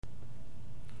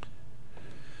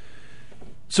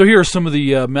So here are some of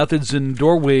the methods and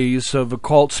doorways of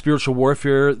occult spiritual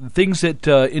warfare, things that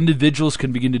individuals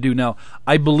can begin to do. Now,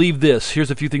 I believe this. Here's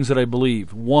a few things that I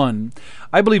believe. One,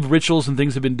 I believe rituals and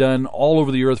things have been done all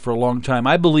over the earth for a long time.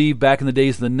 I believe back in the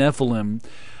days of the Nephilim,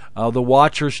 the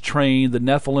Watchers trained, the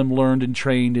Nephilim learned and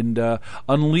trained and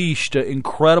unleashed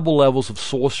incredible levels of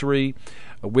sorcery,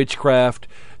 witchcraft.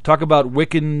 Talk about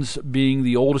Wiccans being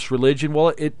the oldest religion.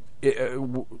 Well,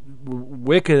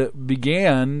 Wicca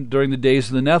began during the days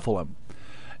of the Nephilim.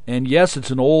 And yes,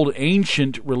 it's an old,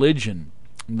 ancient religion.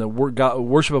 The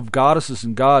worship of goddesses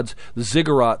and gods, the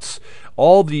ziggurats,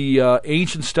 all the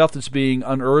ancient stuff that's being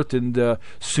unearthed in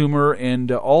Sumer,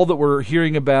 and all that we're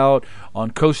hearing about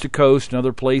on Coast to Coast and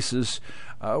other places,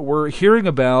 we're hearing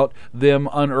about them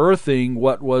unearthing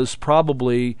what was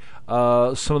probably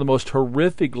some of the most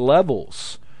horrific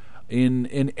levels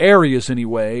in areas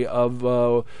anyway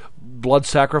of blood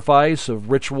sacrifice,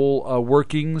 of ritual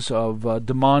workings, of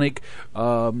demonic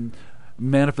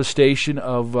manifestation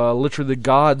of literally the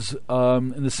gods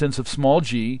in the sense of small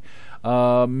g,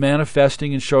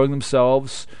 manifesting and showing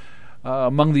themselves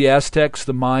among the Aztecs,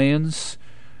 the Mayans.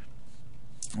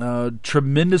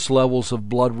 Tremendous levels of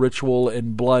blood ritual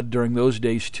and blood during those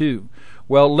days too.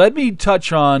 Well, let me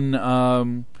touch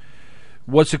on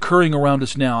what's occurring around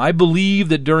us now. I believe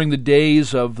that during the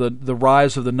days of the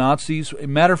rise of the Nazis, as a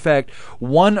matter of fact,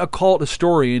 one occult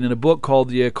historian in a book called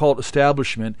The Occult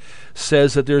Establishment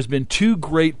says that there's been two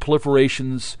great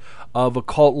proliferations of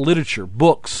occult literature,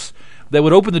 books, that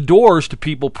would open the doors to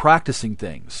people practicing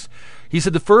things. He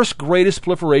said the first greatest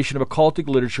proliferation of occultic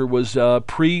literature was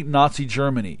pre-Nazi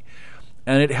Germany.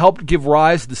 And it helped give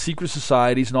rise to the secret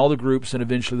societies and all the groups and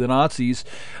eventually the Nazis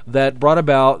that brought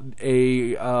about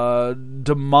a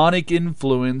demonic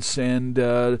influence and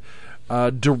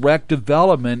direct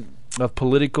development of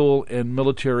political and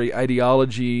military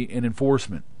ideology and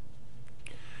enforcement.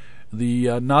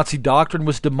 The Nazi doctrine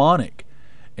was demonic,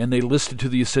 and they listened to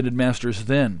the Ascended Masters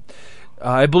then.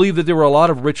 I believe that there were a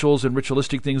lot of rituals and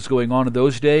ritualistic things going on in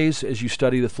those days as you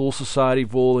study the Thule Society,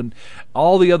 Vul, and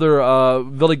all the other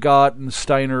Villigot and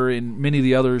Steiner and many of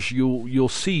the others. You'll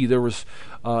see there was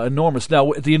enormous.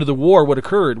 Now, at the end of the war, what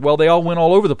occurred? Well, they all went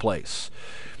all over the place.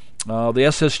 The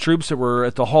SS troops that were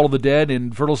at the Hall of the Dead in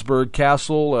Württemberg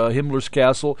Castle, Himmler's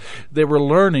Castle, they were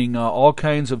learning all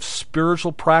kinds of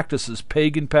spiritual practices,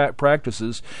 pagan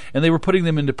practices, and they were putting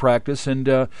them into practice, and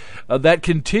that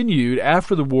continued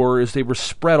after the war as they were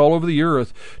spread all over the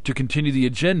earth to continue the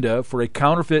agenda for a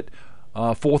counterfeit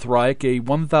Fourth Reich, a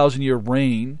 1,000-year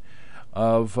reign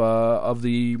of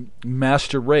the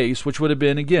master race, which would have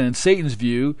been, again, in Satan's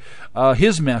view,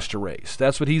 his master race.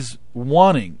 That's what he's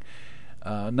wanting.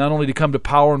 Not only to come to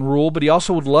power and rule, but he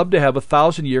also would love to have a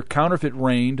 1,000-year counterfeit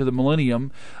reign to the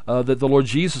millennium that the Lord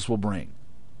Jesus will bring.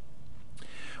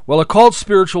 Well, occult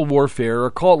spiritual warfare,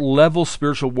 occult level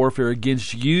spiritual warfare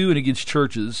against you and against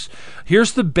churches.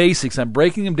 Here's the basics. I'm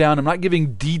breaking them down. I'm not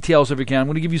giving details every time. I'm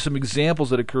going to give you some examples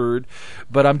that occurred,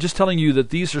 but I'm just telling you that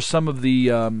these are some of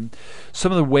the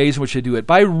ways in which they do it.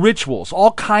 By rituals,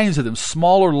 all kinds of them,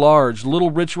 small or large, little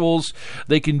rituals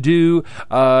they can do.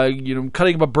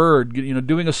 Cutting up a bird,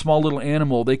 doing a small little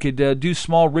animal. They could do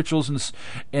small rituals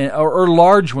or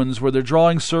large ones where they're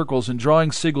drawing circles and drawing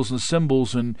sigils and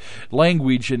symbols and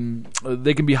language. And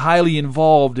they can be highly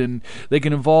involved, and they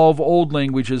can involve old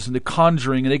languages and the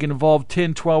conjuring, and they can involve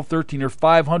 10, 12, 13, or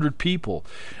 500 people.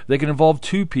 They can involve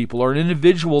 2 people, or an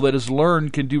individual that has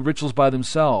learned can do rituals by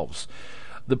themselves.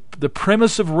 The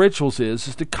premise of rituals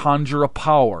is to conjure a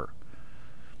power.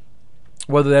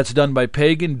 Whether that's done by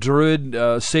pagan, druid,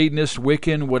 Satanist,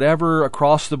 Wiccan, whatever,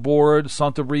 across the board,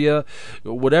 Santeria,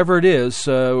 whatever it is.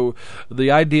 So the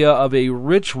idea of a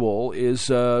ritual is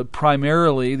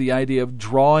primarily the idea of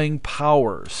drawing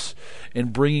powers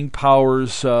and bringing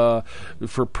powers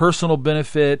for personal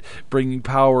benefit, bringing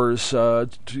powers to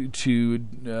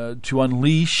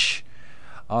unleash.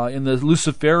 In the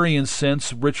Luciferian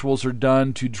sense, rituals are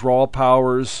done to draw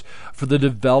powers for the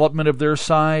development of their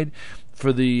side,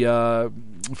 for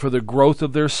the growth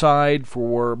of their side,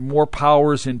 for more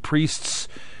powers in priests,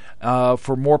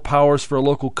 for more powers for a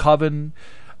local coven,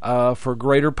 for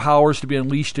greater powers to be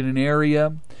unleashed in an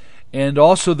area, and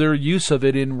also their use of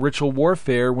it in ritual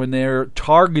warfare when they're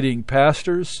targeting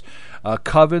pastors,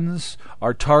 covens,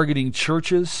 are targeting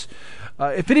churches.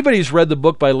 If anybody's read the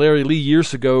book by Larry Lee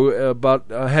years ago about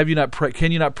Can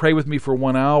You Not Pray With Me for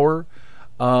 1 hour?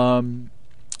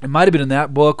 It might have been in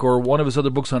that book or one of his other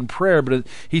books on prayer, but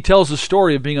he tells the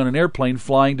story of being on an airplane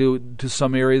flying to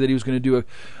some area that he was going to do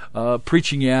a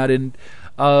preaching at, and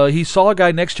he saw a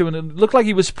guy next to him, and it looked like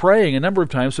he was praying a number of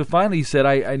times. So finally he said,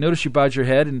 I noticed you bowed your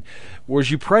head, and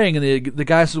was you praying? And the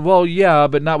guy says, well, yeah,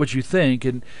 but not what you think.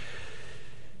 And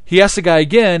he asked the guy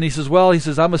again. He says,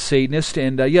 I'm a Satanist,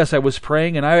 and yes, I was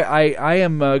praying, and I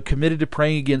am committed to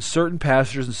praying against certain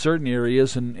pastors in certain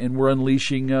areas, and we're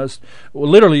unleashing,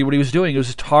 literally what he was doing, he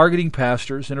was targeting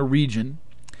pastors in a region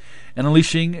and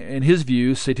unleashing, in his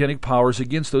view, satanic powers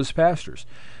against those pastors.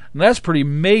 And that's pretty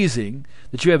amazing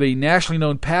that you have a nationally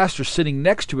known pastor sitting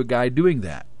next to a guy doing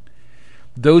that.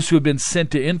 Those who have been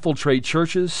sent to infiltrate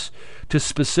churches, to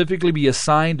specifically be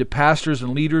assigned to pastors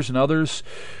and leaders and others,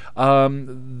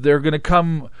 they're going to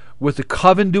come with the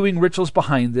coven doing rituals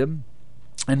behind them,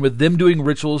 and with them doing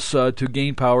rituals to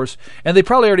gain powers. And they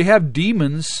probably already have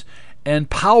demons and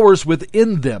powers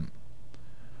within them.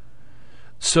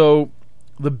 So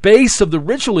the base of the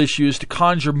ritual issue is to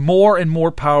conjure more and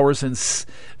more powers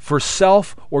for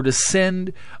self, or to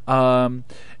send and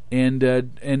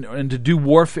to do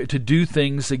warfare, to do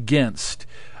things against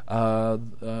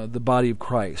the body of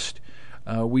Christ.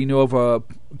 We know of a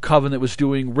coven that was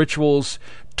doing rituals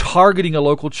targeting a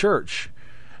local church.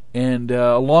 And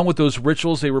along with those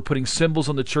rituals, they were putting symbols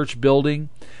on the church building,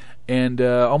 and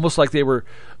almost like they were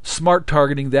smart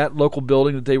targeting that local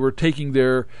building, that they were taking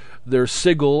their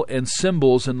sigil and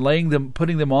symbols and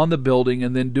putting them on the building,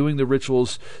 and then doing the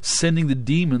rituals, sending the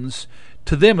demons.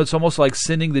 To them, it's almost like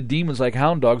sending the demons like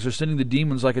hound dogs, or sending the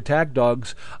demons like attack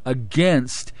dogs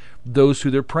against those who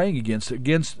they're praying against,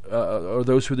 or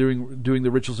those who they're doing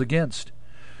the rituals against.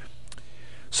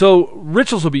 So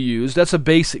rituals will be used. That's a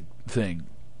basic thing.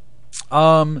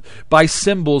 By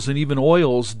symbols and even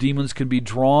oils, demons can be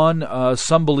drawn.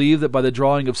 Some believe that by the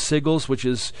drawing of sigils, which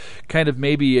is kind of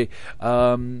maybe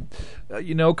kind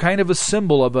of a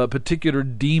symbol of a particular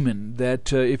demon,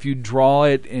 that if you draw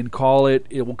it and call it,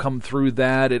 it will come through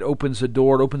that. It opens a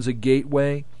door, it opens a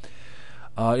gateway.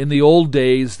 In the old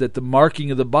days, that the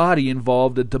marking of the body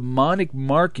involved a demonic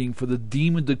marking for the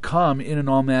demon to come in and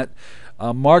on that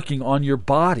marking on your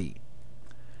body,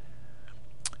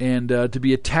 and to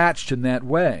be attached in that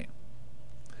way.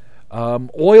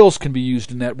 Oils can be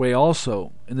used in that way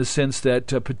also, in the sense that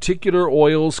particular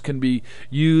oils can be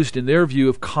used in their view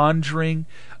of conjuring.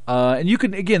 And you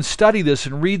can, again, study this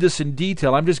and read this in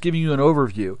detail. I'm just giving you an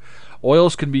overview.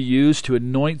 Oils can be used to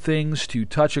anoint things, to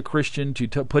touch a Christian, to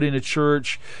put in a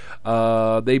church.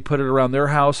 They put it around their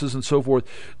houses and so forth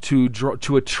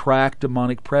to attract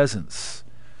demonic presence.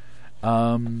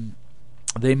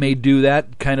 They may do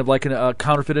that kind of like a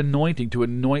counterfeit anointing, to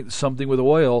anoint something with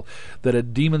oil, that a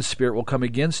demon spirit will come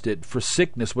against it for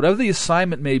sickness, whatever the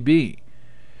assignment may be.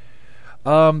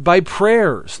 By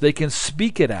prayers, they can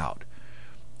speak it out.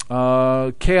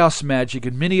 Chaos magic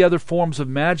and many other forms of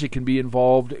magic can be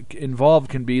involved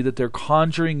can be that they're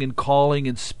conjuring and calling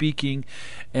and speaking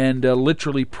and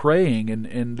literally praying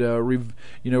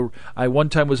I one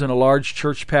time was in a large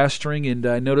church pastoring, and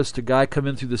I noticed a guy come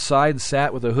in through the side and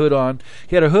sat with a hood on.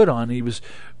 He had a hood on. He was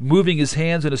moving his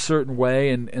hands in a certain way,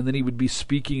 and then he would be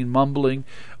speaking and mumbling.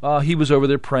 He was over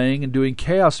there praying and doing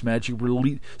chaos magic,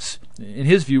 in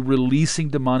his view, releasing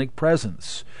demonic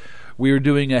presence. We were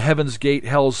doing a Heaven's Gate,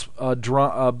 Hell's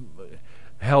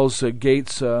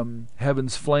Gates,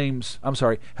 Heaven's Flames. I'm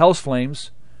sorry, Hell's Flames,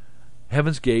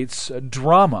 Heaven's Gates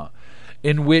drama,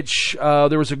 in which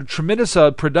there was a tremendous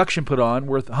production put on,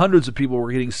 where hundreds of people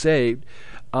were getting saved.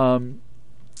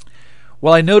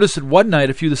 Well, I noticed that one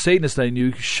night a few of the Satanists I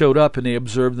knew showed up, and they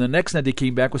observed, and the next night they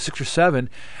came back with 6 or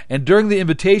 7, and during the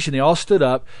invitation they all stood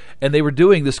up, and they were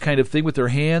doing this kind of thing with their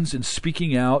hands and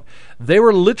speaking out. They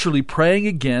were literally praying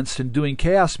against and doing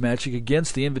chaos magic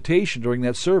against the invitation during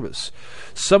that service.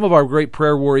 Some of our great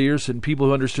prayer warriors and people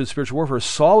who understood spiritual warfare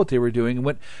saw what they were doing and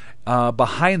went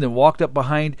behind them, walked up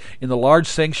behind in the large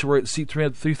sanctuary,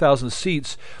 3,000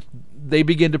 seats. They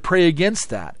began to pray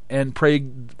against that and pray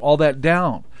all that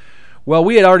down. Well,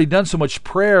 we had already done so much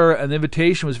prayer, and the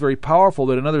invitation was very powerful,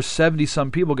 that another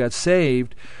 70-some people got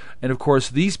saved. And, of course,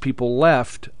 these people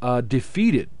left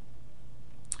defeated.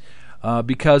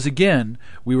 Because, again,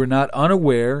 we were not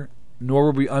unaware, nor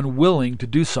were we unwilling to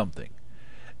do something.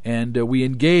 And we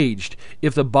engaged.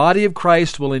 If the body of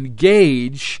Christ will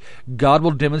engage, God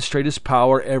will demonstrate His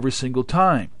power every single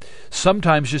time.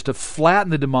 Sometimes just to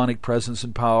flatten the demonic presence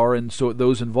and power, and so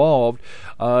those involved,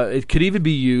 it could even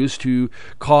be used to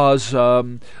cause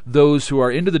those who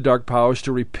are into the dark powers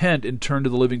to repent and turn to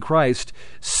the living Christ,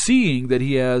 seeing that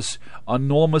He has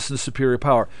enormous and superior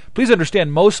power. Please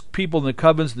understand, most people in the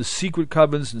covens, the secret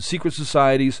covens and secret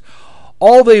societies,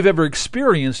 all they've ever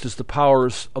experienced is the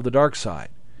powers of the dark side.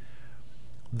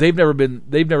 they've never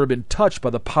been touched by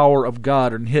the power of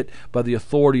God and hit by the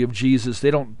authority of Jesus.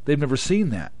 They've never seen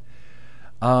that.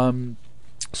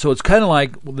 So it's kind of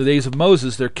like the days of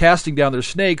Moses. They're casting down their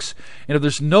snakes, and if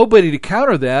there's nobody to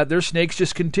counter that, their snakes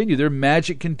just continue. Their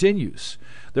magic continues.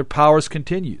 Their powers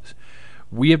continues.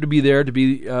 We have to be there to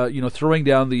be, throwing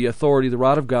down the authority, the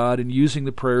rod of God, and using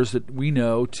the prayers that we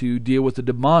know to deal with the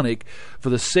demonic for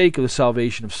the sake of the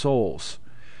salvation of souls.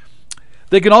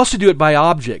 They can also do it by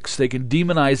objects. They can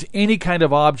demonize any kind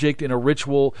of object in a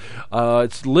ritual.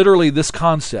 It's literally this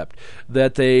concept,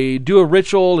 that they do a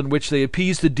ritual in which they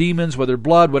appease the demons, whether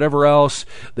blood, whatever else.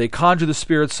 They conjure the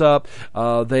spirits up.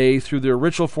 They, through their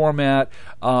ritual format,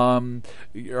 are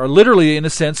literally, in a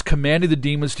sense, commanding the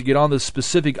demons to get on the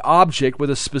specific object with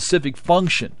a specific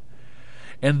function.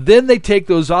 And then they take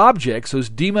those objects, those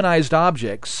demonized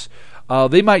objects.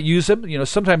 They might use them.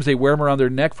 Sometimes they wear them around their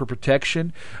neck for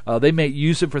protection. They may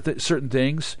use them for certain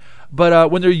things. But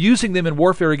when they're using them in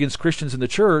warfare against Christians in the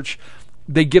church,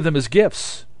 they give them as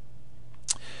gifts.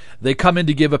 They come in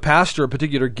to give a pastor a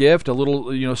particular gift, a little,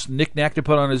 knick-knack to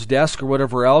put on his desk or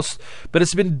whatever else, but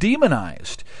it's been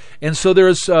demonized. And so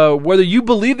there's, whether you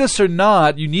believe this or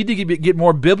not, you need to get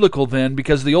more biblical then,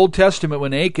 because the Old Testament,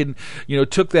 when Achan,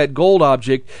 took that gold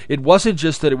object, it wasn't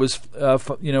just that it was,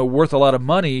 worth a lot of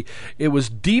money. It was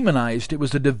demonized. It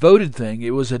was a devoted thing.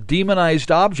 It was a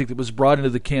demonized object that was brought into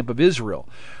the camp of Israel.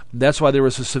 That's why there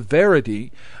was a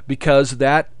severity, because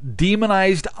that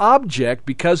demonized object,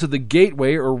 because of the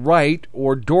gateway or rite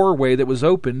or doorway that was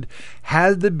opened,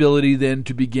 had the ability then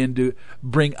to begin to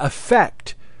bring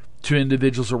effect to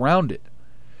individuals around it.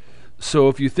 So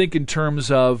if you think in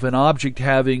terms of an object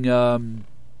having,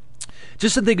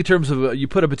 just to think in terms of you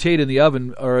put a potato in the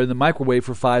oven or in the microwave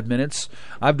for 5 minutes.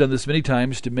 I've done this many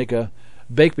times to make a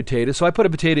baked potato. So I put a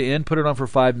potato in, put it on for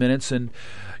 5 minutes, and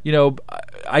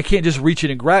I can't just reach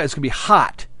it and grab it. It's going to be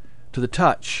hot to the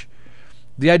touch.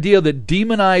 The idea that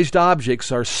demonized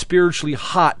objects are spiritually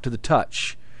hot to the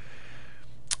touch.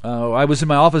 I was in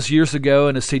my office years ago,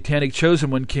 and a satanic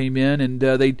chosen one came in, and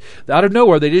they, out of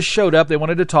nowhere, they just showed up. They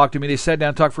wanted to talk to me. They sat down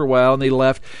and talked for a while, and they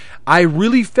left. I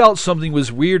really felt something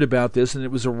was weird about this, and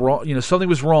it was something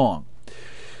was wrong.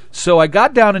 So I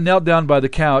got down and knelt down by the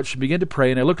couch and began to pray,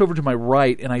 and I looked over to my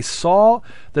right, and I saw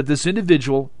that this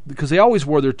individual, because they always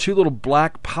wore their two little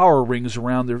black power rings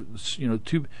around their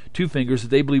two fingers that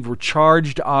they believed were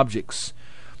charged objects.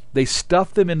 They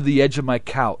stuffed them into the edge of my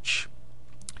couch.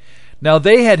 Now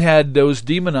they had those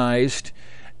demonized,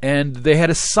 and they had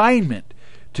assignment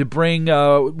to bring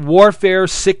warfare,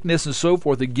 sickness, and so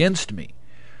forth against me.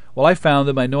 Well, I found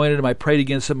them, I anointed them, I prayed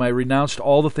against them, I renounced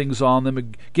all the things on them,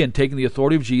 again, taking the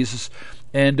authority of Jesus,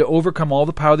 and to overcome all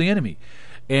the power of the enemy.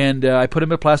 And I put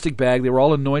them in a plastic bag. They were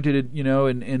all anointed,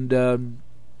 and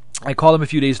I called them a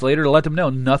few days later to let them know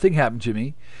nothing happened to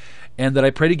me, and that I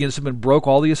prayed against them and broke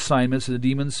all the assignments, and the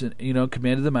demons,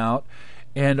 commanded them out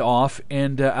and off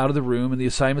and out of the room, and the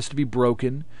assignments to be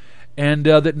broken, and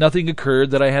that nothing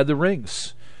occurred, that I had the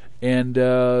rings, and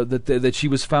that she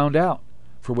was found out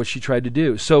for what she tried to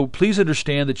do. So please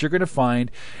understand that you're going to find,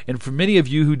 and for many of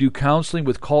you who do counseling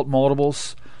with cult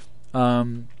multiples,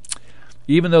 even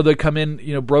though they come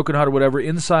in, broken heart or whatever,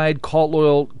 inside cult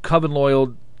loyal, coven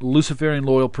loyal, Luciferian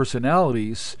loyal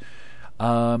personalities,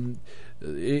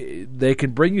 they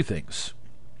can bring you things,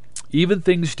 even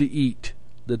things to eat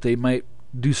that they might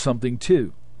do something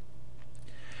to.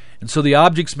 And so the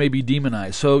objects may be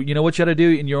demonized. So you know what you got to do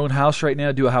in your own house right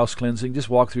now? Do a house cleansing. Just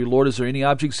walk through. Lord, is there any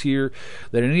objects here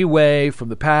that in any way from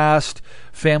the past,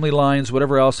 family lines,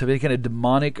 whatever else, have any kind of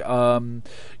demonic,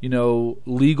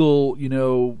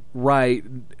 legal, right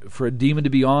for a demon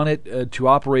to be on it, to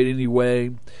operate in any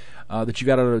way, that you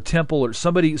got out of a temple or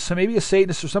somebody, maybe a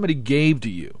Satanist or somebody gave to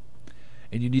you,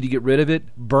 and you need to get rid of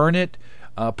it, burn it,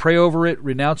 pray over it,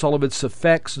 renounce all of its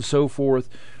effects and so forth.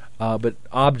 But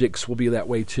objects will be that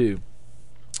way too.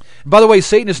 And by the way,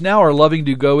 Satanists now are loving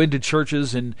to go into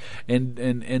churches and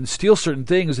steal certain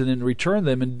things and then return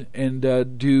them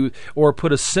and do, or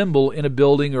put a symbol in a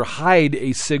building or hide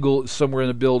a sigil somewhere in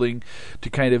the building to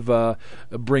kind of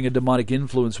bring a demonic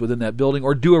influence within that building,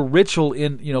 or do a ritual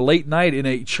in late night in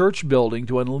a church building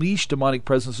to unleash demonic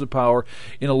presence of power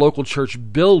in a local church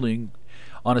building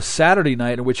on a Saturday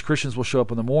night in which Christians will show up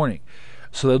in the morning.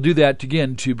 So they'll do that,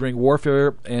 again, to bring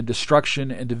warfare and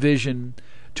destruction and division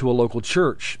to a local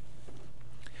church.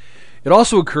 It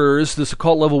also occurs, this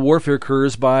occult level warfare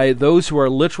occurs by those who are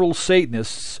literal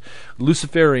Satanists,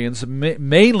 Luciferians,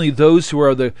 mainly those who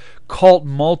are the cult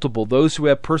multiple, those who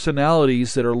have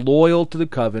personalities that are loyal to the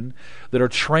coven, that are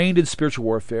trained in spiritual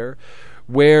warfare,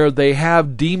 where they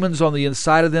have demons on the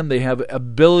inside of them. They have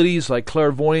abilities like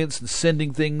clairvoyance and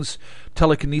sending things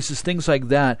telekinesis, things like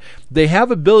that. They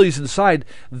have abilities inside.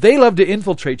 They love to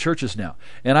infiltrate churches now.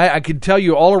 And I can tell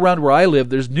you all around where I live,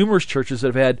 there's numerous churches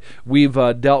that we've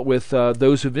dealt with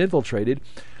those who've infiltrated.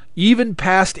 Even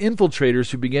past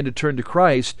infiltrators who began to turn to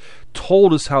Christ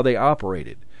told us how they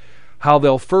operated. How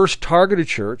they'll first target a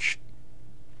church,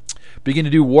 begin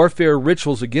to do warfare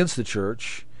rituals against the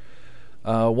church.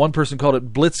 One person called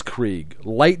it blitzkrieg,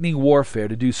 lightning warfare,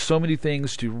 to do so many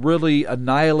things to really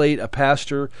annihilate a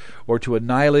pastor or to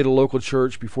annihilate a local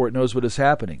church before it knows what is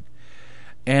happening.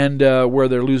 And where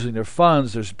they're losing their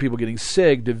funds, there's people getting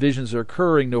sick, divisions are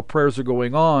occurring, no prayers are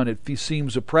going on, it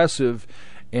seems oppressive,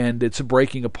 and it's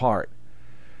breaking apart.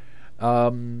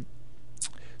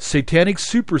 Satanic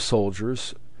super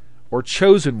soldiers, or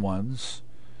chosen ones,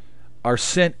 are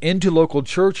sent into local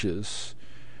churches,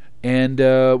 and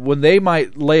when they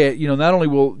might lay it, not only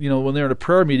will, when they're in a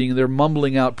prayer meeting and they're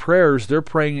mumbling out prayers, they're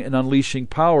praying and unleashing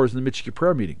powers in the midst of your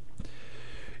prayer meeting.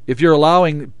 If you're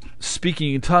allowing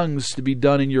speaking in tongues to be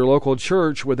done in your local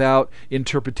church without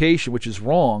interpretation, which is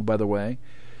wrong, by the way,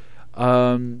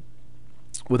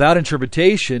 without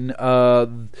interpretation,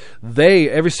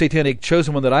 every satanic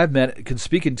chosen one that I've met can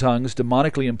speak in tongues,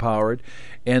 demonically empowered,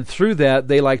 and through that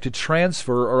they like to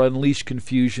transfer or unleash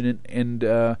confusion and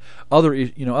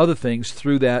other things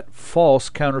through that false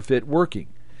counterfeit working.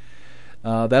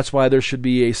 That's why there should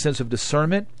be a sense of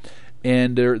discernment,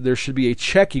 and there should be a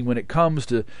checking when it comes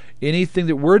to anything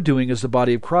that we're doing as the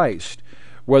body of Christ,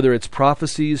 whether it's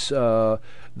prophecies.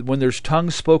 When there's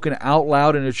tongues spoken out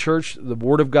loud in a church, the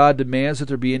Word of God demands that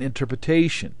there be an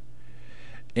interpretation,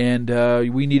 and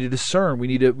we need to discern.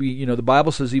 The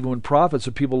Bible says even when prophets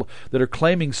or people that are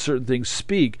claiming certain things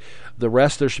speak, the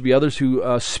rest there should be others who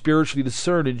spiritually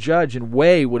discern and judge and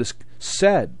weigh what is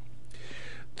said,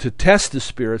 to test the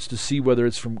spirits to see whether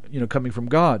it's from coming from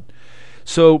God.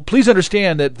 So please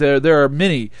understand that there are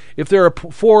many. If there are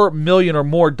 4 million or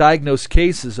more diagnosed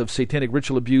cases of satanic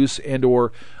ritual abuse and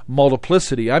or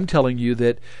multiplicity, I'm telling you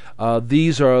that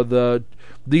these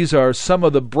are some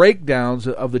of the breakdowns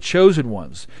of the chosen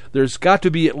ones. There's got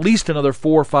to be at least another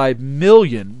 4 or 5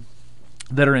 million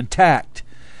that are intact,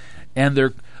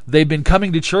 and they've been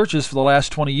coming to churches for the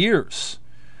last 20 years.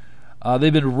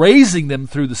 They've been raising them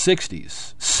through the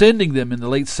 60s, sending them in the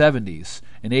late 70s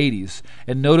and 80s,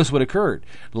 and notice what occurred.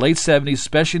 Late 70s,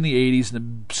 especially in the 80s,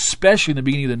 and especially in the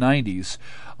beginning of the 90s,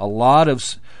 a lot of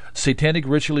satanic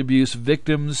ritual abuse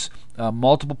victims,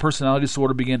 multiple personality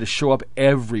disorder began to show up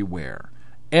everywhere.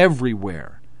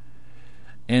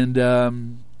 And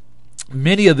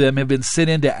many of them have been sent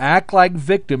in to act like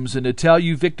victims and to tell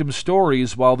you victim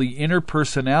stories, while the inner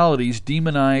personalities,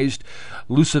 demonized,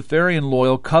 Luciferian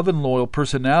loyal, coven loyal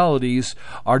personalities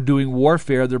are doing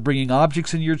warfare. They're bringing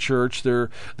objects in your church.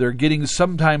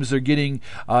 Sometimes they're getting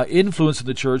influence in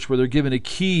the church where they're given a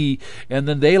key, and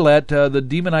then they let the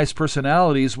demonized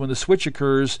personalities, when the switch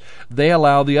occurs, they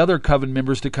allow the other coven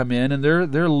members to come in, and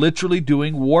they're literally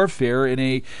doing warfare in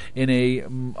a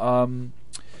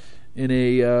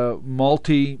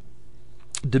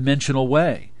multi-dimensional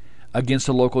way against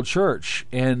a local church,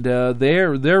 and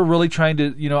they're really trying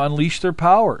to unleash their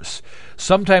powers.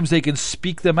 Sometimes they can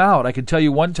speak them out. I can tell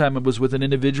you one time I was with an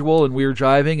individual, and we were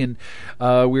driving, and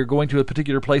we were going to a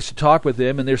particular place to talk with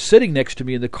them, and they're sitting next to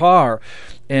me in the car,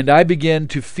 and I began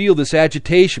to feel this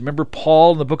agitation. Remember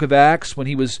Paul in the book of Acts when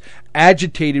he was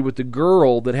agitated with the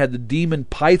girl that had the demon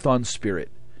python spirit?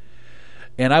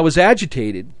 And I was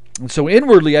agitated. And so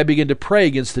inwardly I began to pray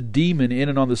against the demon in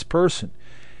and on this person.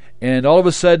 And all of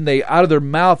a sudden, out of their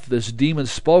mouth, this demon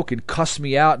spoke and cussed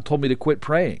me out and told me to quit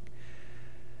praying.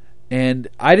 And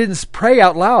I didn't pray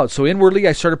out loud, so inwardly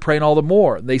I started praying all the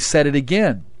more. They said it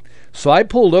again. So I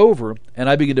pulled over and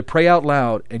I began to pray out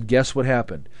loud, and guess what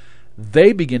happened?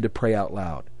 They began to pray out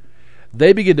loud.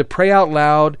 They began to pray out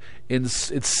loud, and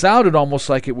it sounded almost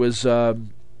like it was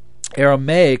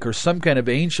Aramaic or some kind of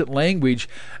ancient language,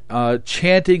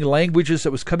 chanting languages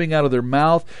that was coming out of their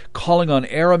mouth, calling on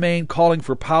Aramaic, calling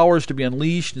for powers to be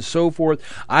unleashed and so forth.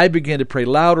 I began to pray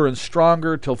louder and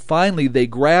stronger till finally they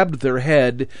grabbed their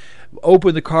head,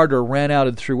 opened the car door, ran out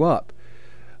and threw up.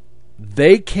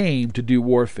 They came to do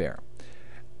warfare,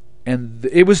 and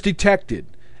it was detected,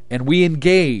 and we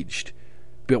engaged.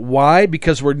 But why?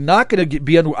 Because we're not going to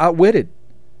be outwitted.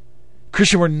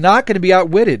 Christian, we're not going to be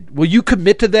outwitted. Will you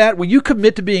commit to that? Will you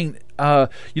commit to being, someone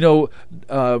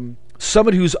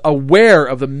who's aware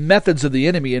of the methods of the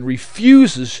enemy and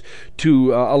refuses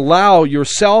to allow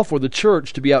yourself or the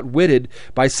church to be outwitted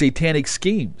by satanic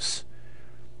schemes?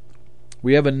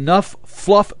 We have enough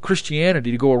fluff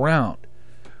Christianity to go around.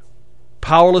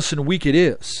 Powerless and weak it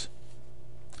is.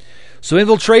 So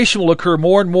infiltration will occur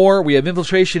more and more. We have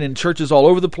infiltration in churches all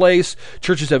over the place.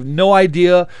 Churches have no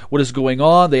idea what is going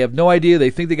on. They have no idea. They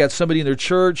think they got somebody in their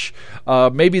church.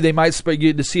 Maybe they might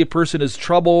get to see a person as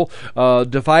trouble,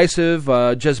 divisive,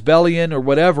 Jezebelian, or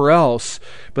whatever else.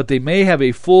 But they may have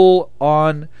a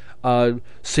full-on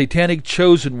satanic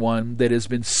chosen one that has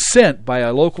been sent by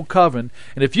a local coven.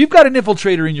 And if you've got an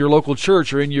infiltrator in your local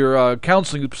church or in your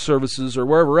counseling services or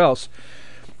wherever else,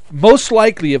 most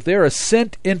likely, if they're a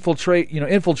sent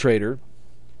infiltrator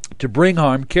to bring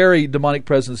harm, carry demonic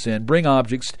presence in, bring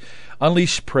objects,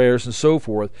 unleash prayers, and so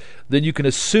forth, then you can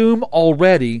assume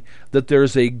already that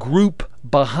there's a group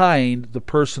behind the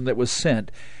person that was sent,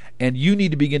 and you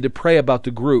need to begin to pray about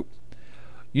the group.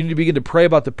 You need to begin to pray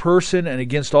about the person and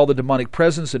against all the demonic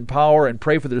presence and power and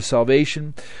pray for their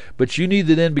salvation. But you need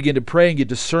to then begin to pray and get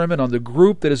discernment on the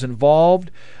group that is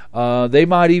involved. They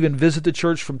might even visit the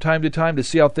church from time to time to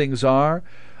see how things are,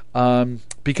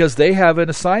 because they have an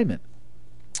assignment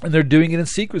and they're doing it in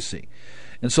secrecy.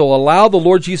 And so allow the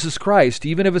Lord Jesus Christ,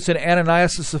 even if it's an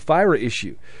Ananias and Sapphira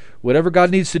issue, whatever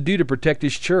God needs to do to protect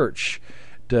His church,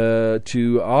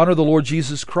 to honor the Lord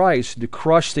Jesus Christ, and to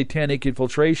crush satanic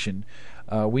infiltration,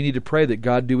 we need to pray that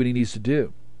God do what He needs to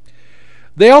do.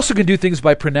 They also can do things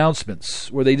by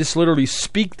pronouncements, where they just literally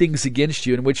speak things against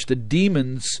you, in which the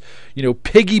demons,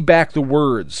 piggyback the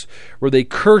words, where they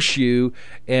curse you,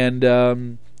 and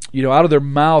out of their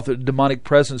mouth, a demonic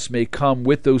presence may come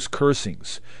with those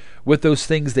cursings, with those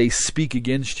things they speak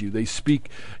against you. They speak,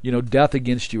 death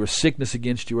against you, or sickness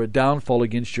against you, or downfall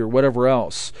against you, or whatever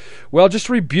else. Well, just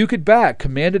rebuke it back,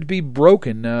 command it to be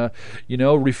broken.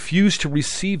 Refuse to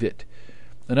receive it.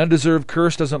 An undeserved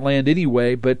curse doesn't land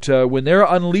anyway, but when they're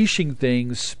unleashing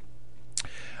things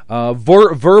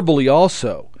verbally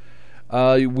also,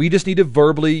 we just need to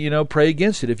verbally, pray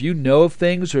against it. If you know of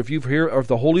things, or if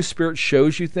the Holy Spirit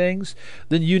shows you things,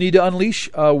 then you need to unleash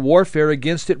warfare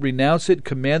against it, renounce it,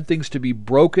 command things to be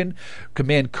broken,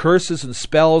 command curses and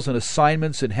spells and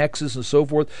assignments and hexes and so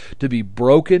forth to be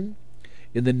broken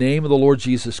in the name of the Lord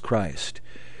Jesus Christ.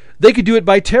 They could do it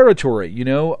by territory,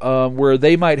 where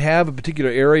they might have a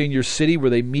particular area in your city where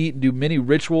they meet and do many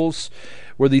rituals,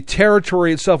 where the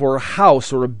territory itself, or a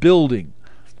house or a building,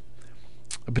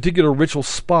 a particular ritual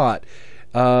spot,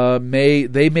 they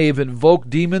may have invoked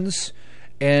demons,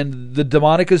 and the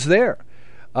demonic is there.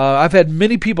 I've had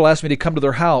many people ask me to come to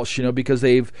their house, because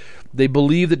they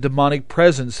believe that demonic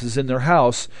presence is in their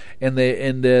house, and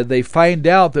they find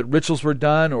out that rituals were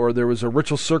done, or there was a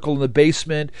ritual circle in the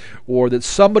basement, or that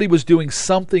somebody was doing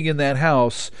something in that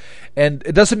house. And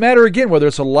it doesn't matter, again, whether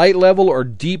it's a light level or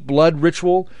deep blood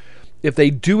ritual. If they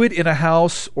do it in a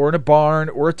house or in a barn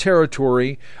or a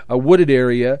territory, a wooded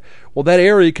area, well, that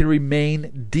area can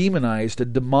remain demonized, a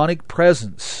demonic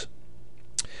presence.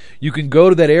 You can go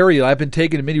to that area. I've been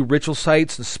taken to many ritual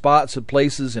sites and spots and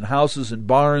places and houses and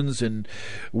barns and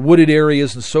wooded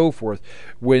areas and so forth.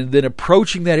 When then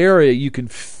approaching that area, you can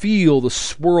feel the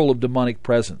swirl of demonic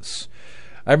presence.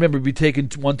 I remember being taken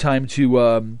one time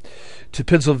to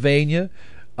Pennsylvania,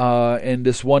 and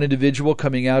this one individual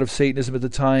coming out of Satanism at the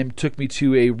time took me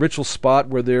to a ritual spot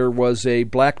where there was a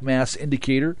black mass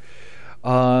indicator.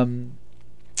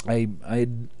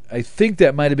 I think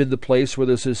that might have been the place where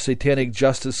there's a satanic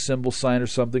justice symbol sign or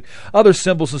something. Other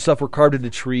symbols and stuff were carved into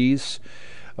trees.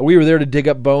 We were there to dig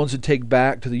up bones and take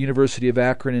back to the University of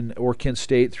Akron or Kent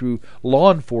State through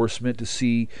law enforcement to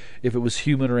see if it was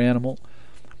human or animal.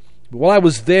 But while I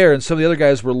was there, and some of the other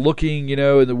guys were looking,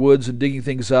 in the woods and digging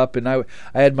things up, and I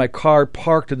had my car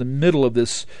parked in the middle of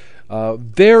this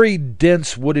very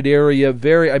dense wooded area.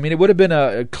 It would have been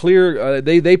a clear.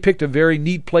 They picked a very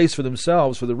neat place for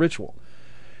themselves for the ritual.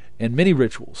 And many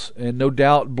rituals, and no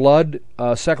doubt blood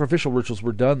sacrificial rituals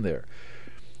were done there.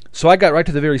 So I got right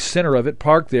to the very center of it,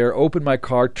 parked there, opened my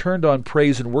car, turned on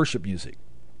praise and worship music.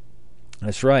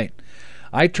 That's right.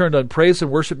 I turned on praise and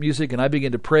worship music, and I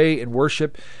began to pray and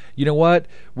worship. You know what?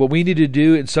 What we need to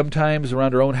do, and sometimes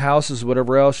around our own houses,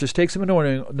 whatever else, just take some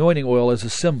anointing oil as a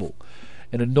symbol,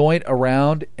 and anoint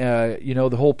around,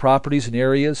 the whole properties and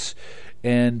areas.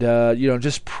 And,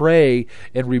 just pray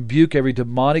and rebuke every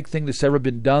demonic thing that's ever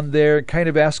been done there. Kind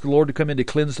of ask the Lord to come in to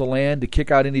cleanse the land, to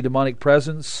kick out any demonic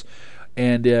presence.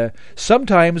 And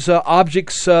sometimes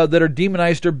objects that are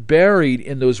demonized are buried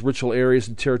in those ritual areas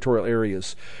and territorial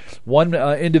areas. One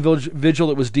individual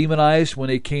that was demonized, when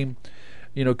they came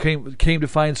to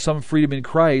find some freedom in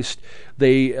Christ,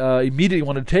 they immediately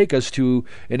wanted to take us to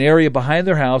an area behind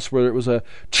their house where it was a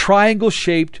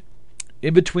triangle-shaped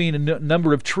in between a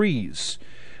number of trees.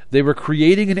 They were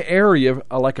creating an area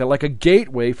like a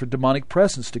gateway for demonic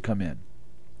presence to come in.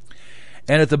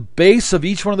 And at the base of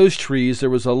each one of those trees, there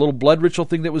was a little blood ritual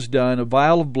thing that was done, a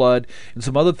vial of blood, and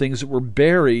some other things that were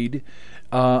buried.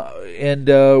 And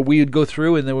we would go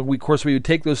through, and then we would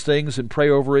take those things and pray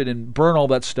over it and burn all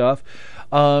that stuff.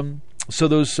 So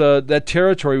that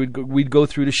territory we'd go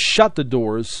through to shut the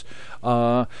doors,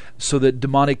 so that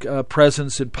demonic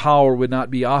presence and power would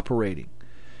not be operating.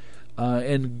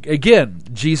 And again,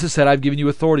 Jesus said, "I've given you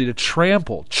authority to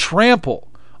trample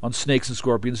on snakes and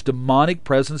scorpions," demonic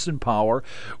presence and power,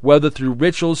 whether through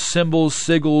rituals, symbols,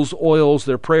 sigils, oils,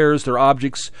 their prayers, their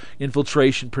objects,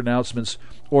 infiltration, pronouncements,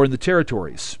 or in the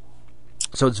territories.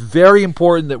 So it's very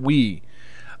important that we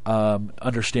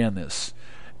understand this.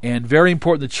 And very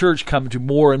important the church come to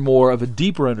more and more of a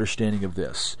deeper understanding of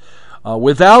this.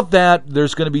 Without that,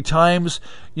 there's going to be times,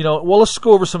 let's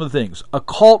go over some of the things.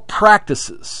 Occult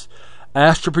practices,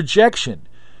 astral projection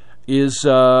is,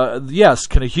 yes,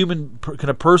 can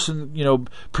a person,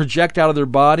 project out of their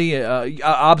body?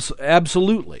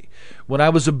 Absolutely. When I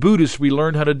was a Buddhist, we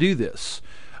learned how to do this.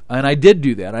 And I did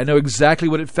do that. I know exactly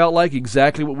what it felt like,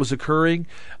 exactly what was occurring.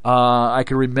 I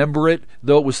can remember it,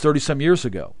 though it was 30-some years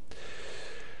ago.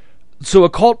 So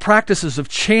occult practices of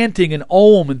chanting and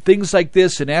Om and things like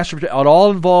this and astral, it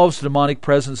all involves demonic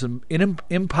presence and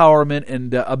empowerment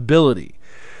and ability.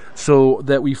 So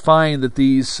that we find that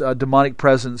these demonic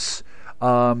presence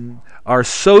are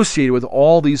associated with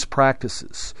all these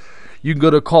practices. You can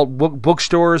go to occult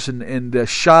bookstores and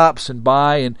shops and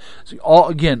buy, and it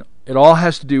all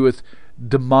has to do with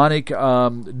demonic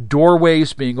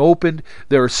doorways being opened.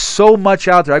 There's so much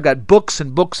out there. I've got books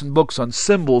and books and books on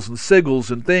symbols and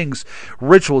sigils and things,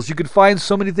 rituals. You can find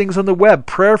so many things on the web.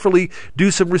 Prayerfully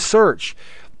do some research.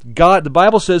 The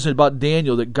Bible says about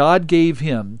Daniel that God gave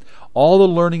him all the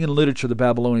learning and literature of the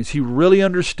Babylonians. He really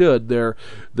understood their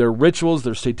rituals,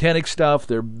 their satanic stuff,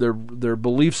 their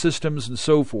belief systems, and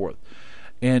so forth.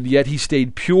 And yet he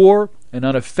stayed pure and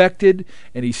unaffected,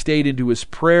 and he stayed into his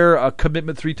prayer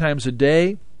commitment 3 times a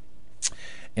day.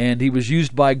 And he was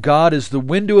used by God as the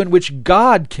window in which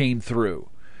God came through.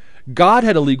 God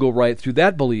had a legal right through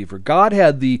that believer. God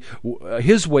had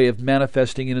his way of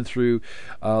manifesting in and through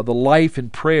the life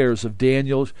and prayers of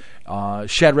Daniel,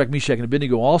 Shadrach, Meshach, and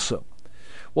Abednego also.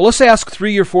 Well, let's ask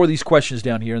 3 or 4 of these questions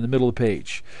down here in the middle of the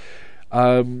page.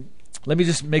 Let me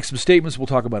just make some statements. We'll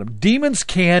talk about them. Demons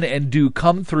can and do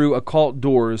come through occult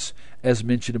doors, as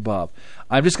mentioned above.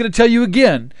 I'm just going to tell you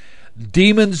again,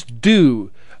 demons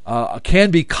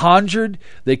can be conjured.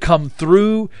 They come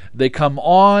through. They come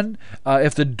on.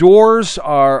 If the doors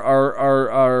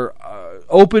are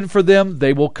open for them,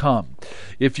 they will come.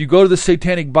 If you go to the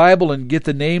Satanic Bible and get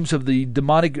the names of the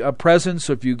demonic presence,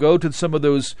 so if you go to some of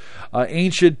those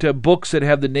ancient books that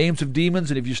have the names of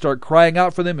demons, and if you start crying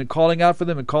out for them and calling out for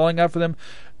them and calling out for them,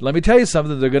 let me tell you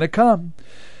something, they're going to come.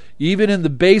 Even in the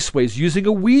base ways, using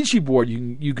a Ouija board,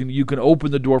 you can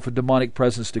open the door for demonic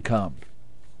presence to come.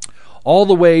 All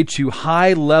the way to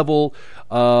high level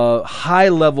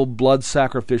blood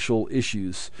sacrificial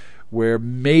issues where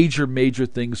major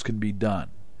things can be done.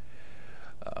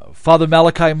 Father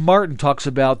Malachi Martin talks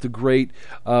about the great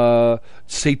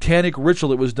satanic ritual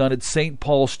that was done at St.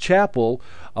 Paul's Chapel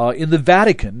in the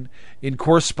Vatican in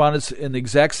correspondence in the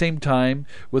exact same time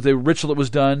with a ritual that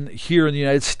was done here in the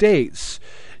United States.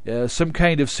 Some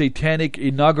kind of satanic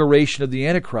inauguration of the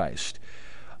Antichrist.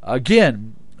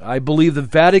 Again, I believe the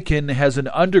Vatican has an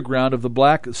underground of the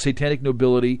black satanic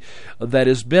nobility that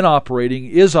has been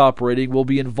is operating, will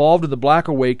be involved in the Black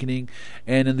Awakening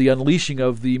and in the unleashing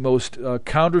of the most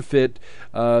counterfeit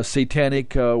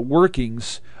satanic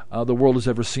workings the world has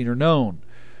ever seen or known.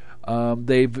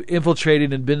 They've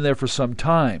infiltrated and been there for some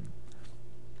time.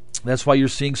 That's why you're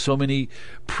seeing so many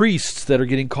priests that are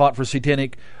getting caught for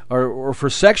satanic or for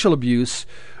sexual abuse.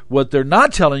 What they're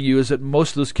not telling you is that most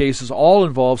of those cases all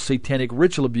involve satanic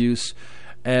ritual abuse,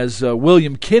 as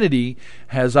William Kennedy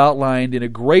has outlined in a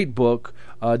great book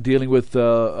dealing with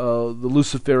the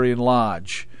Luciferian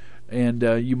Lodge. And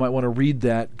you might want to read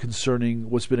that concerning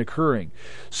what's been occurring.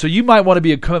 So you might want to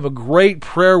become a great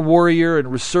prayer warrior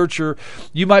and researcher.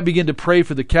 You might begin to pray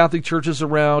for the Catholic churches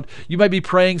around. You might be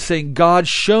praying, saying, God,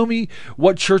 show me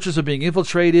what churches are being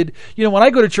infiltrated. When I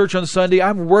go to church on Sunday,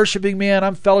 I'm worshiping, man.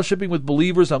 I'm fellowshipping with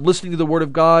believers. I'm listening to the Word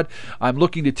of God. I'm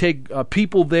looking to take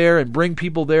people there and bring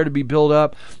people there to be built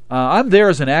up. I'm there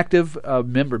as an active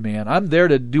member, man. I'm there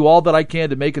to do all that I can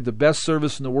to make it the best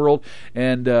service in the world.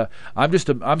 And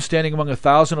I'm standing among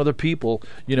 1,000 other people,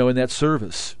 in that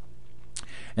service.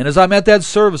 And as I'm at that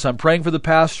service, I'm praying for the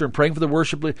pastor, I'm praying for the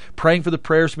worship, praying for the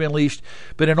prayers to be unleashed.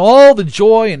 But in all the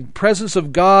joy and presence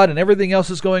of God and everything else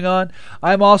that's going on,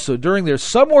 I'm also,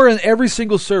 somewhere in every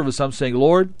single service, I'm saying,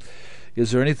 Lord,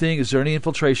 Is there anything? Is there any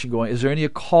infiltration going? Is there any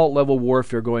occult level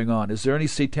warfare going on? Is there any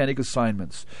satanic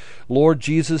assignments? Lord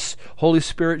Jesus, Holy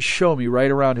Spirit, show me right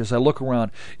around here as I look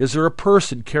around. Is there a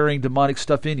person carrying demonic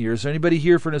stuff in here? Is there anybody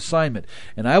here for an assignment?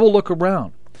 And I will look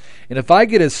around. And if I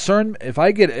get a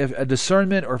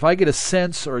discernment, or if I get a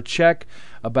sense or a check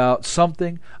about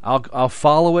something, I'll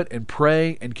follow it and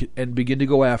pray and begin to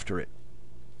go after it.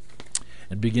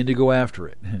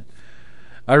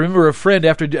 I remember a friend,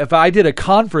 if I did a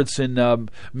conference in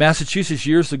Massachusetts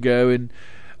years ago, and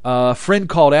a friend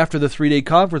called after the 3-day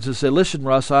conference and said, "Listen,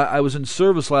 Russ, I was in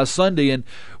service last Sunday, and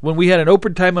when we had an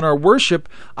open time in our worship,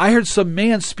 I heard some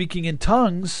man speaking in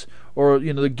tongues, or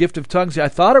the gift of tongues. I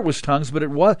thought it was tongues, but it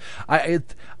was.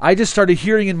 I just started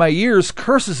hearing in my ears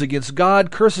curses against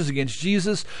God, curses against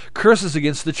Jesus, curses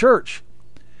against the church."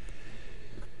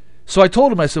 So I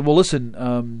told him, I said, "Well,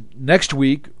 listen, next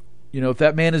week, if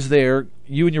that man is there,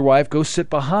 you and your wife go sit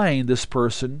behind this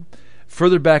person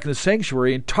further back in the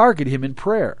sanctuary and target him in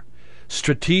prayer."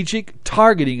 Strategic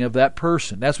targeting of that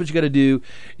person. That's what you got to do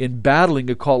in battling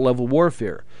occult level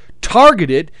warfare. Target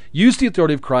it, use the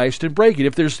authority of Christ, and break it.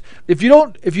 If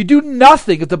you do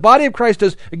nothing, if the body of Christ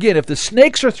does, again, if the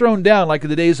snakes are thrown down like in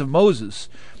the days of Moses,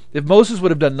 if Moses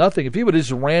would have done nothing, if he would have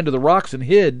just ran to the rocks and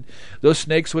hid, those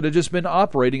snakes would have just been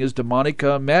operating as demonic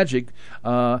magic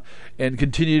and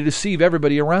continue to deceive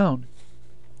everybody around.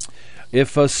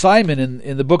 If Simon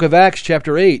in the book of Acts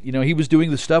chapter 8, he was doing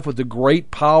the stuff with the great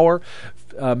power,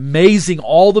 amazing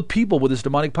all the people with his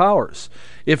demonic powers.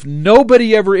 If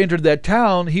nobody ever entered that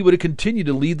town, he would have continued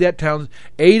to lead that town,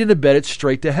 aid and abet it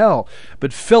straight to hell.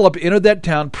 But Philip entered that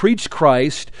town, preached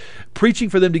Christ, preaching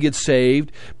for them to get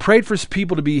saved, prayed for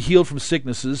people to be healed from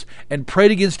sicknesses, and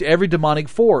prayed against every demonic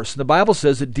force. And the Bible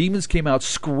says that demons came out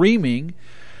screaming.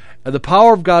 The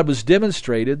power of God was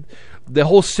demonstrated. The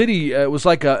whole city was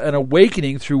like an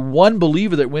awakening through one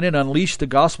believer that went in and unleashed the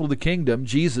gospel of the kingdom,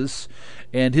 Jesus,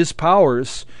 and his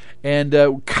powers, and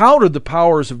countered the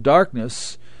powers of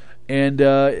darkness. And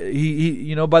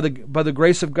he by the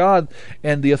grace of God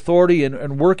and the authority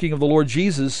and working of the Lord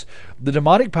Jesus, the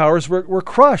demonic powers were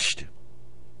crushed.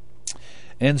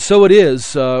 And so it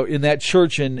is in that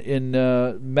church in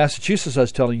Massachusetts I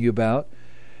was telling you about.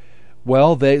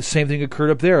 Well, the same thing occurred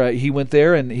up there. He went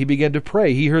there and he began to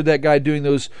pray. He heard that guy doing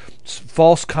those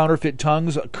false counterfeit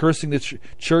tongues, cursing the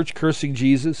church, cursing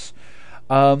Jesus.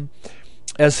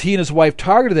 As he and his wife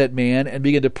targeted that man and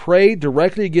began to pray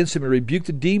directly against him and rebuke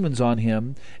the demons on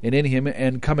him and in him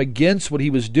and come against what he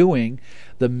was doing,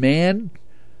 the man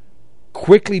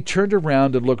quickly turned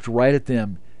around and looked right at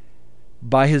them.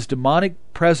 By his demonic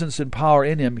presence and power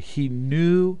in him, he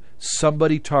knew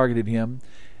somebody targeted him,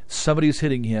 somebody was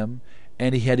hitting him,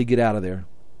 and he had to get out of there.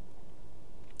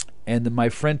 And my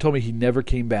friend told me he never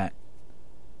came back.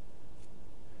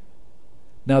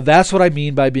 Now that's what I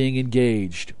mean by being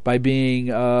engaged, by being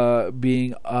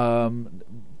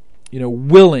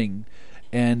willing,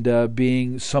 and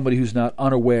being somebody who's not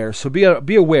unaware. So be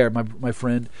aware, my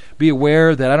friend. Be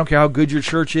aware that I don't care how good your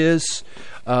church is.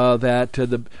 That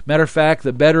the matter of fact,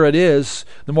 the better it is,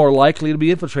 the more likely it'll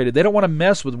be infiltrated. They don't want to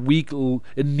mess with weak,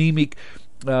 anemic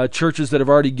churches that have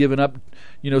already given up,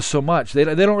 so much. They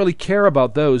don't really care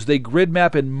about those. They grid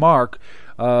map and mark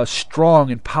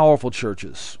strong and powerful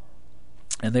churches,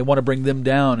 and they want to bring them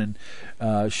down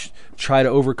and try to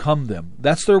overcome them.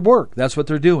 That's their work. That's what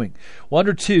they're doing. Well,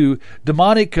 under 2,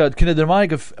 demonic. Can a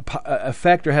demonic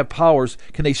affect or have powers?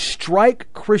 Can they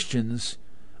strike Christians?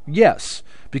 Yes,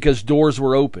 because doors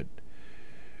were opened.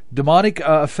 Demonic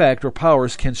effect or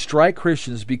powers can strike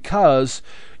Christians because,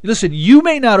 listen, you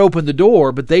may not open the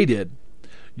door, but they did.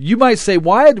 You might say,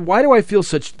 why do I feel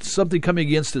something coming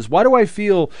against this? Why do I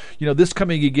feel, this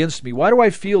coming against me? Why do I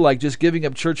feel like just giving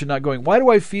up church and not going? Why do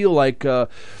I feel like,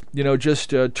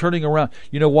 just turning around?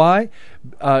 You know why?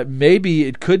 Maybe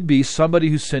it could be somebody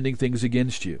who's sending things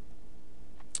against you.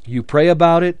 You pray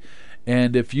about it.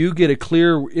 And if you get a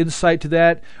clear insight to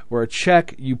that or a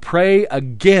check, you pray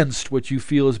against what you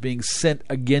feel is being sent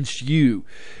against you.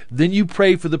 Then you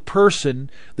pray for the person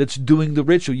that's doing the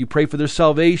ritual. You pray for their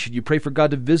salvation. You pray for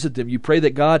God to visit them. You pray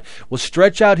that God will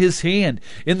stretch out His hand.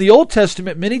 In the Old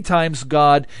Testament, many times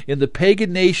God, in the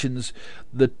pagan nations,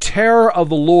 the terror of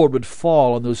the Lord would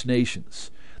fall on those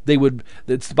nations. The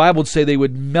Bible would say they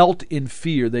would melt in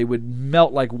fear. They would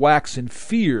melt like wax in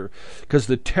fear because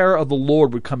the terror of the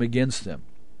Lord would come against them.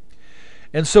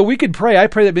 And so we could pray. I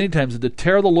pray that many times that the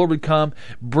terror of the Lord would come,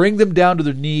 bring them down to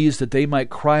their knees, that they might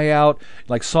cry out,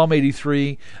 like Psalm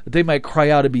 83, that they might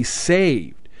cry out and be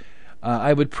saved.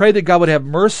 I would pray that God would have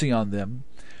mercy on them,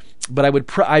 but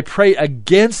I pray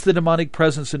against the demonic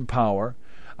presence and power.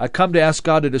 I come to ask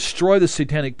God to destroy the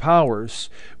satanic powers,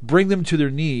 bring them to their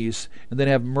knees, and then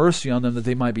have mercy on them that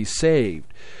they might be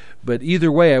saved. But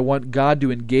either way, I want God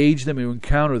to engage them and to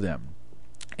encounter them.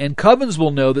 And covens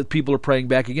will know that people are praying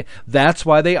back again. That's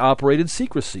why they operate in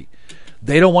secrecy.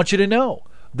 They don't want you to know.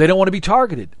 They don't want to be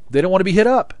targeted. They don't want to be hit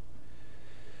up.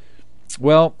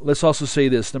 Well, let's also say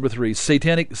this. Number 3,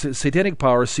 satanic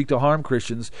powers seek to harm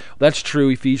Christians. That's true,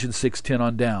 Ephesians 6:10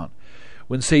 on down.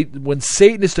 When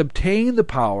Satanists obtain the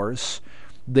powers,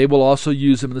 they will also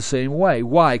use them in the same way.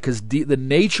 Why? Because the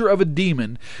nature of a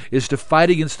demon is to fight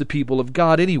against the people of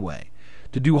God anyway,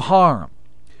 to do harm.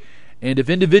 And if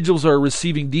individuals are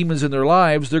receiving demons in their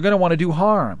lives, they're going to want to do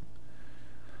harm.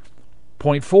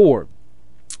 Point 4,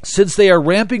 since they are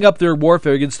ramping up their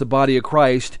warfare against the body of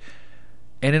Christ,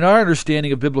 and in our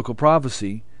understanding of biblical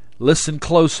prophecy, listen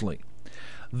closely.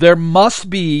 There must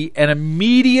be an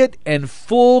immediate and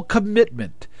full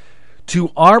commitment to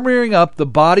armoring up the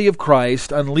body of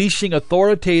Christ, unleashing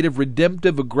authoritative,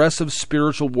 redemptive, aggressive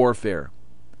spiritual warfare.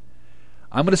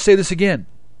 I'm going to say this again.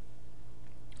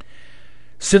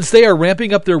 Since they are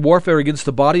ramping up their warfare against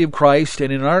the body of Christ,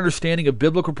 and in our understanding of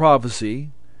biblical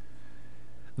prophecy,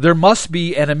 there must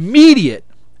be an immediate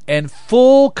and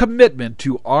full commitment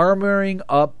to armoring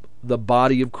up the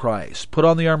body of Christ. Put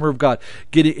on the armor of God.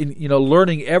 Get in,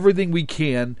 learning everything we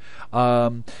can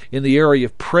in the area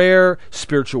of prayer,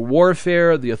 spiritual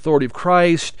warfare, the authority of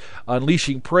Christ,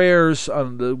 unleashing prayers,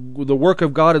 on the work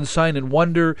of God in sign and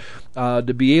wonder,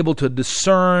 to be able to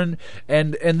discern,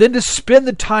 and then to spend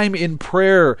the time in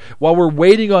prayer while we're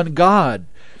waiting on God.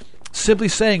 Simply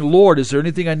saying, Lord, is there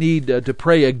anything I need to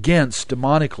pray against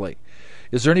demonically?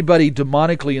 Is there anybody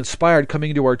demonically inspired coming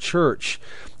into our church?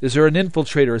 Is there an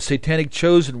infiltrator, a satanic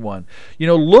chosen one?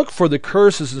 Look for the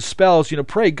curses and spells.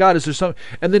 Pray, God, is there something?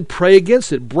 And then pray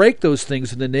against it. Break those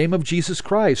things in the name of Jesus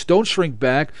Christ. Don't shrink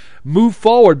back. Move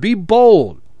forward. Be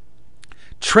bold.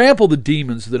 Trample the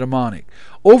demons, the demonic.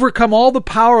 Overcome all the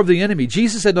power of the enemy.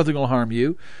 Jesus said nothing will harm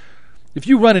you. If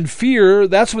you run in fear,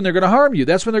 that's when they're going to harm you.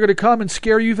 That's when they're going to come and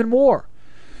scare you even more.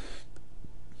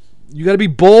 You got to be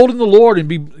bold in the Lord, and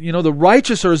be, the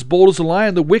righteous are as bold as a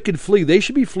lion. The wicked flee. They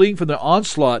should be fleeing from the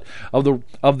onslaught of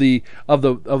the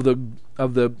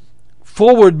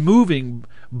forward moving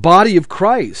body of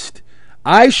Christ.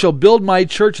 I shall build my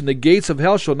church, and the gates of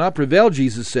hell shall not prevail,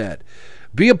 Jesus said.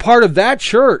 Be a part of that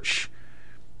church.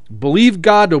 Believe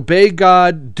God, obey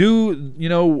God,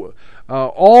 do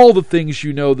all the things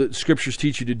that Scriptures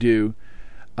teach you to do.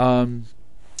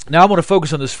 Now I want to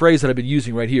focus on this phrase that I've been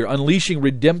using right here: unleashing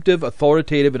redemptive,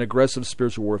 authoritative, and aggressive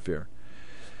spiritual warfare.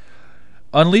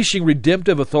 Unleashing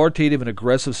redemptive, authoritative, and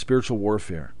aggressive spiritual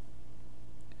warfare.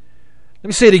 Let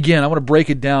me say it again. I want to break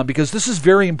it down because this is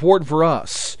very important for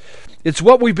us. It's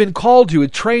what we've been called to,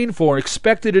 trained for,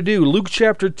 expected to do. Luke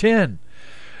chapter 10.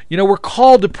 We're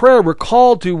called to prayer. We're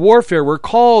called to warfare. We're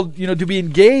called, to be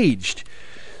engaged.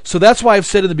 So that's why I've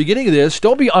said in the beginning of this,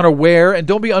 don't be unaware and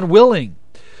don't be unwilling.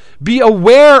 Be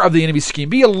aware of the enemy's scheme.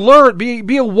 Be alert.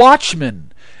 Be a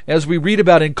watchman. As we read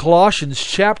about in Colossians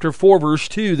chapter 4, verse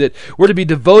 2, that we're to be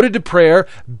devoted to prayer,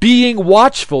 being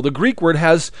watchful. The Greek word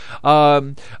has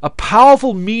a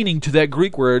powerful meaning to that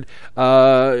Greek word,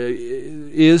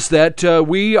 is that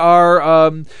we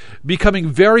are becoming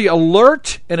very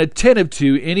alert and attentive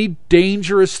to any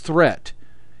dangerous threat.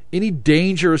 Any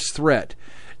dangerous threat.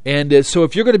 And so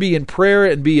if you're going to be in prayer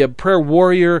and be a prayer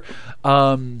warrior,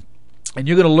 and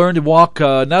you're going to learn to walk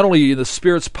not only in the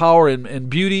Spirit's power and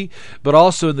beauty, but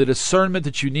also in the discernment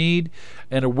that you need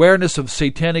and awareness of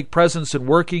satanic presence and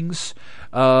workings.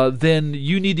 Then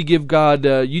you need to give God.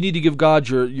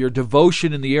 Your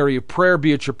devotion in the area of prayer.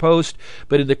 Be at your post,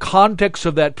 but in the context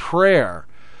of that prayer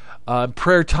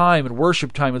time and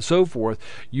worship time and so forth,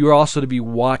 you are also to be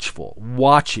watchful,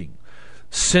 watching,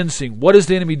 sensing. What is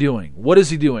the enemy doing? What is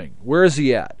he doing? Where is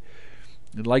he at?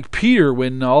 Like Peter,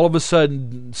 when all of a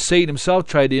sudden Satan himself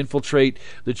tried to infiltrate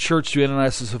the church through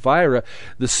Ananias and Sapphira,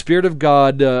 the Spirit of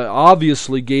God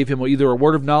obviously gave him either a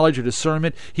word of knowledge or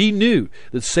discernment. He knew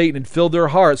that Satan had filled their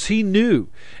hearts. He knew.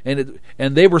 And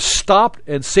they were stopped,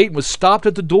 and Satan was stopped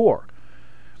at the door.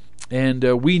 And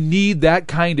we need that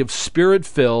kind of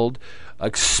Spirit-filled,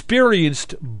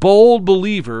 experienced, bold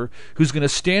believer who's going to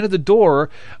stand at the door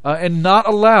and not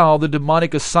allow the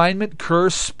demonic assignment,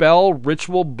 curse, spell,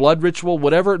 ritual, blood ritual,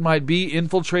 whatever it might be,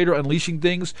 infiltrator, unleashing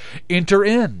things, enter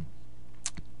in.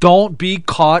 Don't be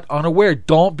caught unaware.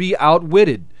 Don't be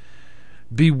outwitted.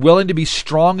 Be willing to be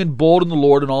strong and bold in the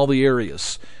Lord in all the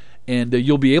areas. And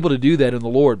you'll be able to do that in the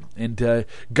Lord. And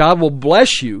God will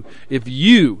bless you if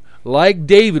you, like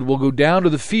David, will go down to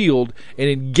the field and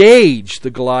engage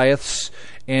the Goliaths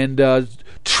and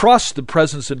trust the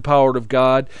presence and power of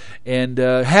God, and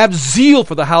have zeal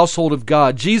for the household of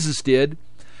God. Jesus did,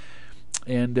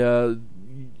 and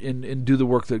do the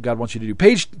work that God wants you to do.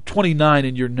 Page 29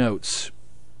 in your notes.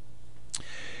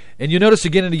 And you notice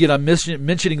again and again I'm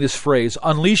mentioning this phrase,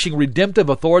 unleashing redemptive,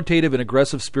 authoritative, and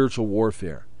aggressive spiritual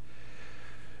warfare.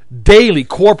 Daily,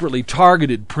 corporately,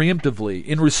 targeted, preemptively,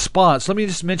 in response. Let me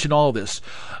just mention all this.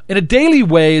 In a daily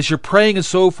way, as you're praying and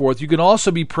so forth, you can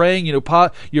also be praying,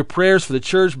 your prayers for the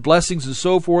church, blessings and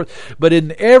so forth. But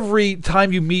in every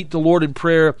time you meet the Lord in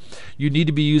prayer, you need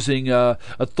to be using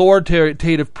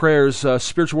authoritative prayers,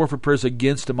 spiritual warfare prayers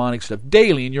against demonic stuff,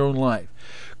 daily in your own life.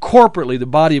 Corporately, the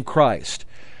body of Christ.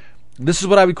 This is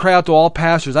what I would cry out to all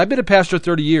pastors. I've been a pastor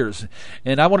 30 years,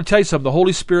 and I want to tell you something. The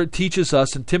Holy Spirit teaches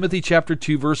us in Timothy chapter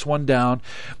 2, verse 1 down,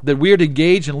 that we are to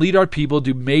engage and lead our people,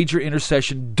 do major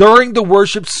intercession during the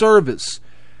worship service.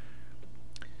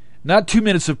 Not 2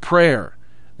 minutes of prayer.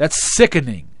 That's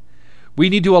sickening. We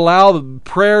need to allow the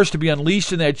prayers to be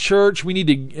unleashed in that church. We need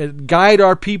to guide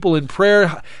our people in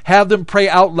prayer, have them pray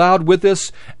out loud with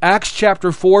us. Acts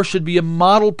chapter 4 should be a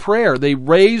model prayer. They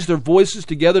raise their voices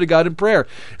together to God in prayer.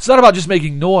 It's not about just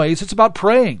making noise. It's about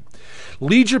praying.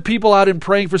 Lead your people out in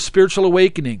praying for spiritual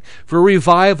awakening, for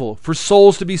revival, for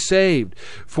souls to be saved,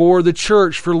 for the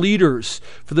church, for leaders,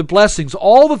 for the blessings,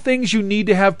 all the things you need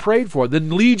to have prayed for.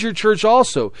 Then lead your church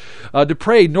also to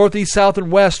pray northeast, south, and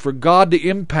west for God to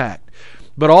impact.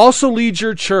 But also lead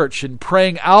your church in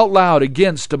praying out loud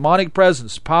against demonic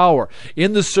presence, power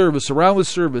in the service, around the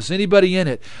service, anybody in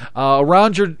it,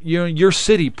 around your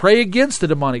city. Pray against the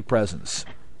demonic presence.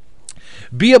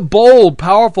 Be a bold,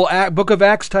 powerful Book of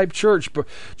Acts type church.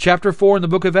 Chapter 4 in the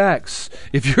Book of Acts.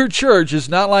 If your church is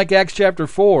not like Acts chapter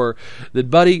 4, then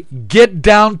buddy, get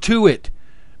down to it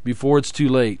before it's too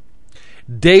late.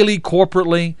 Daily,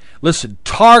 corporately, listen,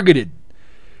 targeted.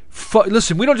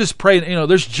 Listen, we don't just pray,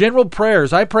 there's general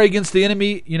prayers. I pray against the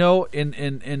enemy,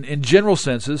 in general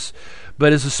senses,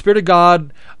 but as the Spirit of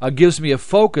God gives me a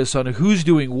focus on who's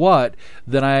doing what,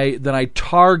 then I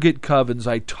target covens,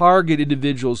 I target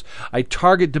individuals, I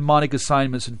target demonic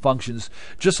assignments and functions,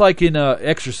 just like in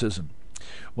exorcism.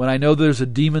 When I know there's a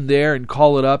demon there, and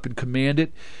call it up and command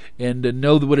it, and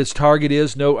know what its target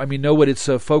is, know what its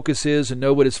focus is, and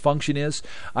know what its function is,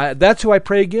 that's who I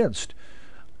pray against.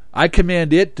 I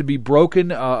command it to be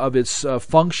broken of its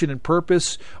function and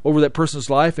purpose over that person's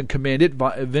life, and command it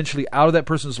eventually out of that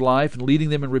person's life and leading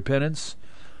them in repentance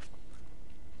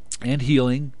and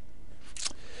healing.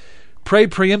 Pray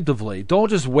preemptively. Don't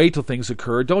just wait till things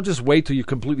occur. Don't just wait till you're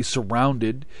completely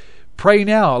surrounded. Pray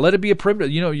now. Let it be a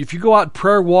preemptive. If you go out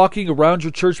prayer walking around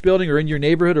your church building or in your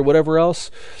neighborhood or whatever else,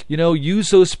 use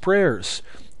those prayers.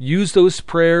 Use those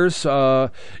prayers,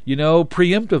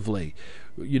 preemptively.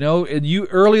 And you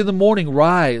early in the morning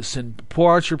rise and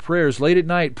pour out your prayers. Late at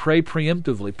night, pray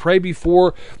preemptively. Pray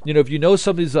before, if you know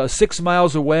something's 6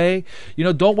 miles away,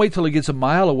 don't wait till it gets a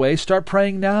mile away. Start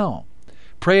praying now.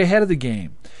 Pray ahead of the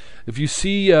game. If you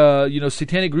see,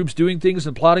 satanic groups doing things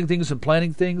and plotting things and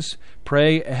planning things,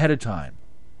 pray ahead of time.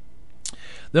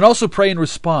 Then also pray in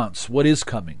response. What is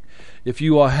coming? If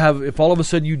all of a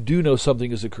sudden you do know something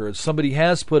has occurred, somebody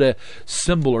has put a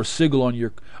symbol or sigil on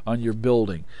your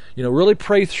building, really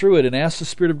pray through it and ask the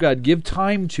Spirit of God, give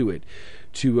time to it,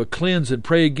 to cleanse and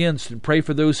pray against, and pray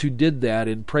for those who did that,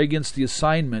 and pray against the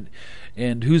assignment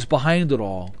and who's behind it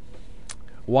all.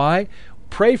 Why?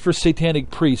 Pray for satanic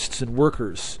priests and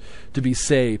workers to be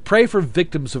saved. Pray for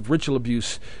victims of ritual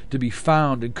abuse to be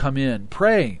found and come in.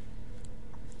 Pray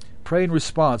in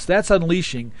response. That's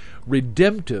unleashing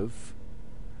redemptive,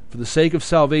 for the sake of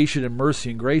salvation and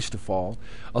mercy and grace to fall.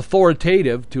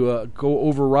 Authoritative, to go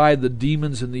override the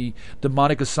demons and the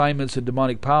demonic assignments and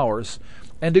demonic powers.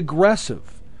 And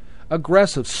aggressive,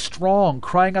 strong,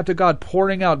 crying out to God,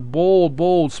 pouring out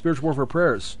bold spiritual warfare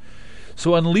prayers.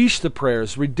 So unleash the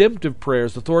prayers, redemptive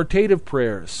prayers, authoritative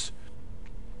prayers.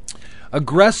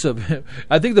 Aggressive.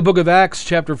 I think the book of Acts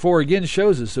chapter 4 again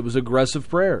shows us it was aggressive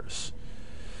prayers.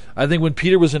 I think when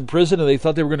Peter was in prison and they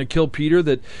thought they were going to kill Peter,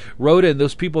 that Rhoda and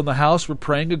those people in the house were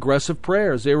praying aggressive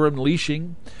prayers. They were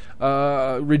unleashing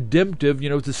redemptive,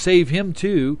 to save him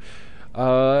too.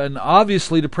 And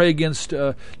obviously to pray against,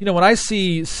 when I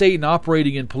see Satan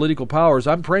operating in political powers,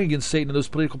 I'm praying against Satan and those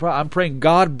political powers. I'm praying,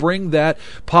 God, bring that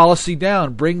policy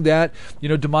down. Bring that,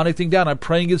 demonic thing down. I'm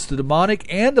praying against the demonic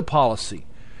and the policy.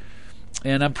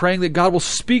 And I'm praying that God will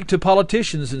speak to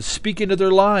politicians and speak into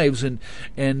their lives and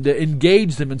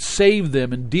engage them and save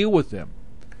them and deal with them.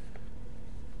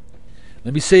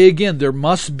 Let me say again, there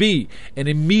must be an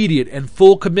immediate and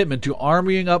full commitment to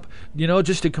armoring up,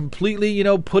 just to completely,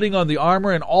 putting on the armor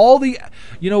and all the,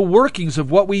 workings of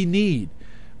what we need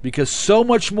Because so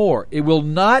much more. It will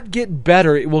not get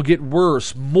better. It will get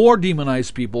worse. More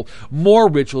demonized people, more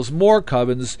rituals, more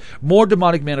covens, more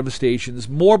demonic manifestations,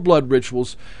 more blood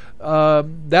rituals.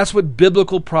 That's what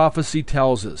biblical prophecy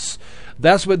tells us.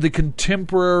 That's what the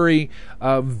contemporary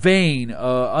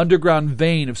underground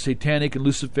vein of satanic and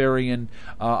Luciferian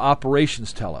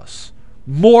operations tell us.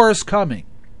 More is coming.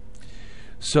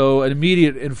 So an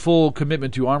immediate and full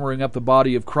commitment to armoring up the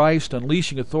body of Christ,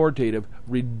 unleashing authoritative,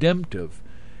 redemptive,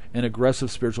 and aggressive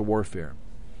spiritual warfare.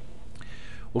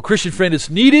 Well, Christian friend, it's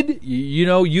needed. You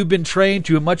know, you've been trained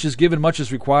to much is given, much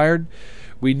is required.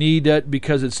 We need that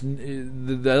because it's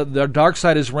the dark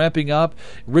side is ramping up.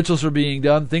 Rituals are being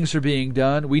done. Things are being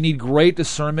done. We need great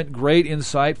discernment, great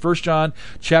insight. 1 John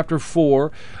chapter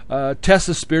 4, test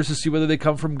the spirits to see whether they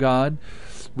come from God.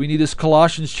 We need this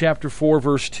Colossians chapter 4,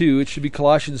 verse 2. It should be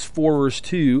Colossians 4, verse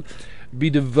 2. Be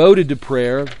devoted to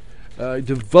prayer.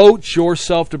 Devote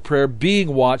yourself to prayer,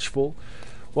 being watchful.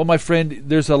 Well, my friend,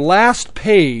 there's a last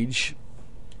page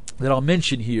that I'll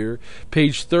mention here,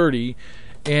 page 30,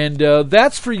 and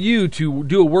that's for you to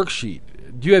do a worksheet.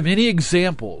 Do you have any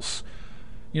examples?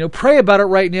 You know, pray about it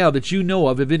right now that you know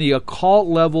of any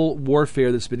occult-level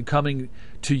warfare that's been coming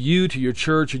to you, to your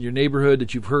church, and your neighborhood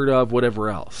that you've heard of, whatever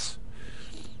else.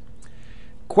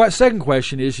 Second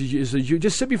question is you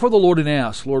just sit before the Lord and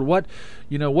ask, Lord, what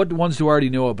ones do I already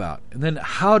know about? And then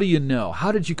how do you know?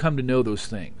 How did you come to know those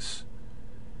things?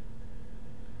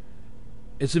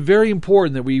 It's very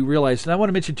important that we realize, and I want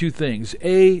to mention two things.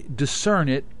 A, discern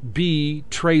it. B,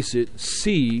 trace it.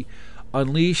 C,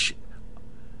 unleash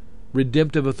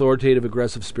redemptive, authoritative,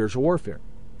 aggressive spiritual warfare.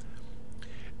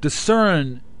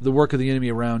 Discern the work of the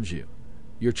enemy around you,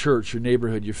 your church, your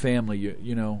neighborhood, your family,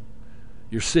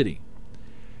 your city.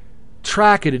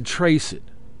 Track it and trace it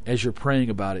as you're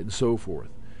praying about it and so forth.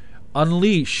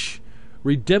 Unleash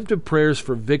redemptive prayers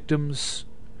for victims,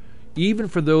 even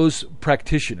for those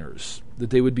practitioners,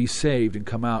 that they would be saved and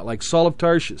come out. Like Saul of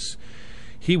Tarshish,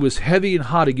 he was heavy and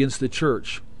hot against the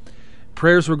church.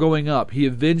 Prayers were going up.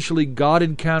 God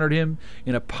encountered him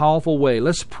in a powerful way.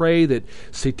 Let's pray that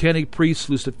satanic priests,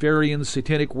 Luciferians,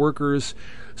 satanic workers,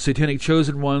 satanic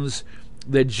chosen ones,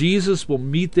 that Jesus will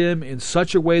meet them in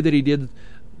such a way that he did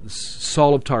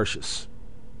Saul of Tarshish.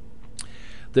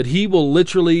 That he will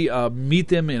literally meet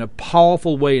them in a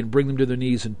powerful way and bring them to their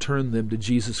knees and turn them to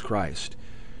Jesus Christ.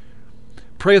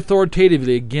 Pray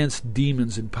authoritatively against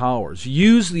demons and powers.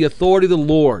 Use the authority of the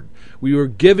Lord. We were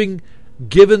given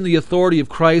the authority of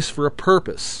Christ for a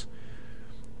purpose.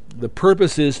 The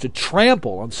purpose is to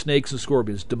trample on snakes and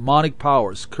scorpions, demonic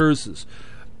powers, curses,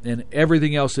 and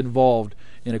everything else involved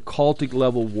in occultic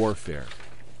level warfare.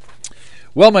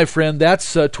 Well, my friend,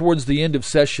 that's towards the end of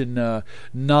session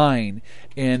 9,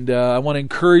 and I want to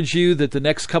encourage you that the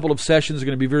next couple of sessions are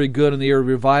going to be very good in the area of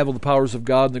revival, the powers of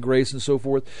God and the grace and so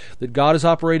forth that God is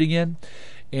operating in.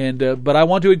 And but I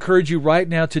want to encourage you right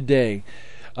now today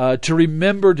to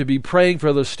remember to be praying for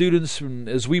other students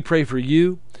as we pray for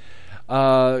you.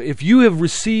 If you have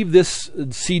received this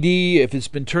CD, if it's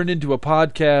been turned into a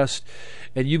podcast,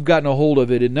 and you've gotten a hold of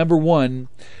it, and number one,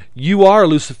 you are a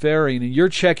Luciferian, and you're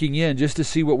checking in just to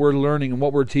see what we're learning and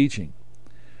what we're teaching.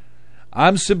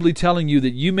 I'm simply telling you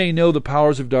that you may know the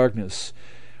powers of darkness.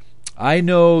 I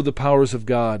know the powers of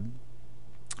God.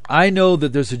 I know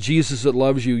that there's a Jesus that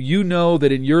loves you. You know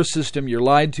that in your system you're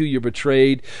lied to, you're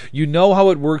betrayed. You know how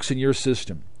it works in your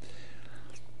system.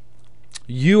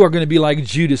 You are going to be like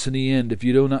Judas in the end if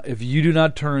you do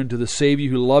not turn to the Savior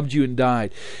who loved you and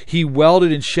died. He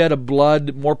welded and shed a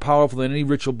blood more powerful than any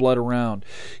ritual blood around.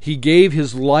 He gave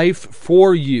his life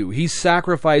for you. He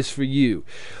sacrificed for you.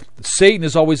 Satan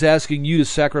is always asking you to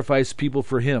sacrifice people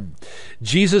for him.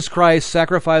 Jesus Christ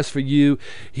sacrificed for you.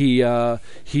 He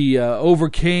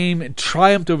overcame and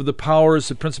triumphed over the powers,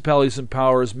 the principalities and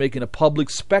powers, making a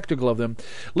public spectacle of them.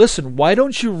 Listen, why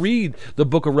don't you read the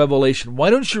book of Revelation?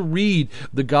 Why don't you read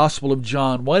the Gospel of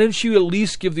John? Why don't you at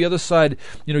least give the other side,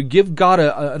 give God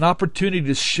an opportunity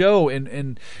to show?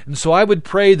 And so I would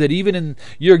pray that even in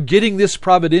you're getting this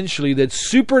providentially, that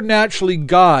supernaturally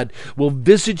God will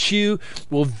visit you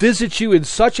in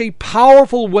such a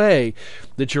powerful way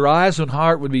that your eyes and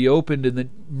heart would be opened and that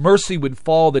mercy would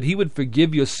fall, that he would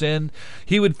forgive your sin,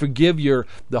 he would forgive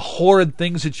the horrid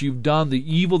things that you've done,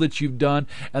 the evil that you've done,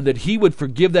 and that he would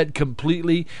forgive that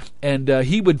completely, and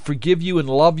he would forgive you and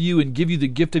love you and give you the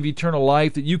gift of eternal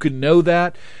life, that you can know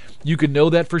that. You can know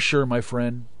that for sure, my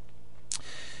friend.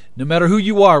 No matter who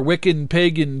you are, Wiccan,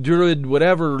 pagan, Druid,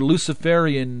 whatever,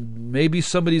 Luciferian, maybe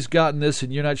somebody's gotten this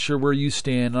and you're not sure where you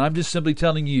stand. And I'm just simply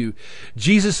telling you,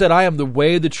 Jesus said, I am the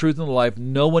way, the truth, and the life.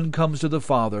 No one comes to the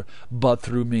Father but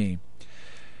through me.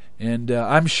 And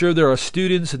I'm sure there are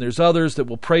students and there's others that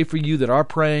will pray for you that are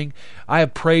praying. I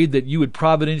have prayed that you would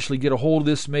providentially get a hold of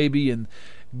this maybe, and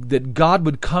that God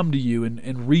would come to you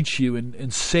and reach you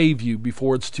and save you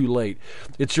before it's too late.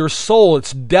 It's your soul,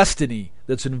 it's destiny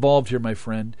that's involved here, my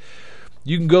friend.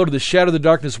 You can go to the Shadow of the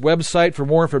Darkness website for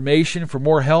more information, for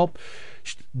more help.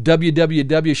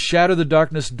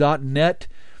 www.shadowthedarkness.net.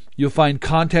 You'll find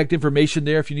contact information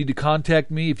there if you need to contact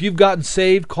me. If you've gotten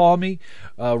saved, call me,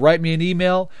 write me an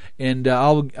email, and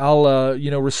I'll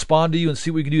respond to you and see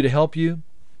what we can do to help you.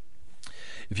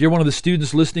 If you're one of the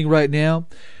students listening right now,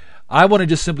 I want to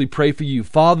just simply pray for you,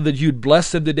 Father, that you'd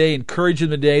bless them today, encourage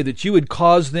them today, that you would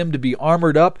cause them to be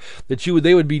armored up, that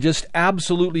they would be just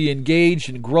absolutely engaged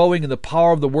and growing in the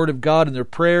power of the Word of God in their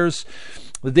prayers,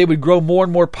 that they would grow more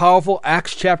and more powerful.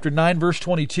 Acts chapter 9, verse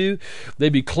 22.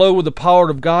 They'd be clothed with the power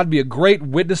of God, be a great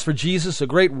witness for Jesus, a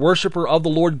great worshiper of the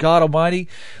Lord God Almighty,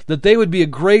 that they would be a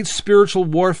great spiritual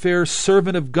warfare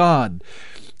servant of God,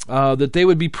 that they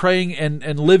would be praying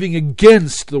and living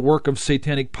against the work of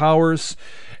satanic powers,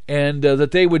 and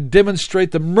that they would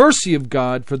demonstrate the mercy of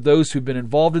God for those who've been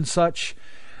involved in such,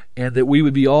 and that we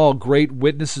would be all great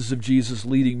witnesses of Jesus,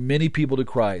 leading many people to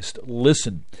Christ.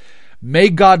 Listen, may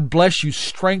God bless you,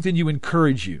 strengthen you,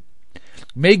 encourage you.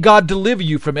 May God deliver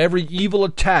you from every evil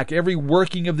attack, every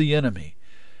working of the enemy.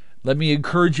 Let me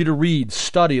encourage you to read,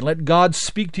 study, and let God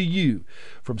speak to you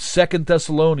from 2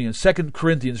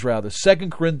 Corinthians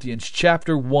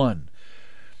chapter 1.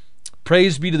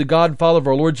 Praise be to the God and Father of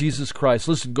our Lord Jesus Christ.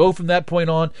 Listen, go from that point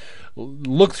on.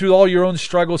 Look through all your own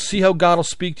struggles. See how God will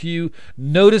speak to you.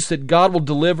 Notice that God will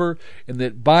deliver, and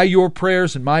that by your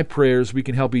prayers and my prayers, we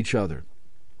can help each other.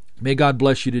 May God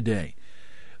bless you today.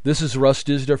 This is Russ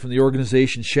Disner from the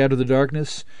organization Shadow of the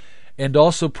Darkness, and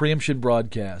also Preemption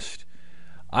Broadcast.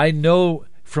 I know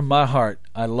from my heart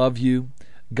I love you.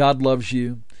 God loves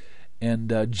you.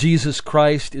 And Jesus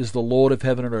Christ is the Lord of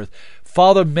heaven and earth.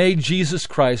 Father, may Jesus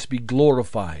Christ be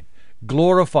glorified,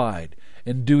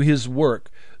 and do His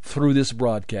work through this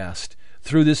broadcast,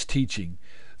 through this teaching,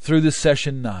 through this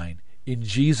session 9. In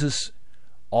Jesus'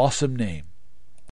 awesome name.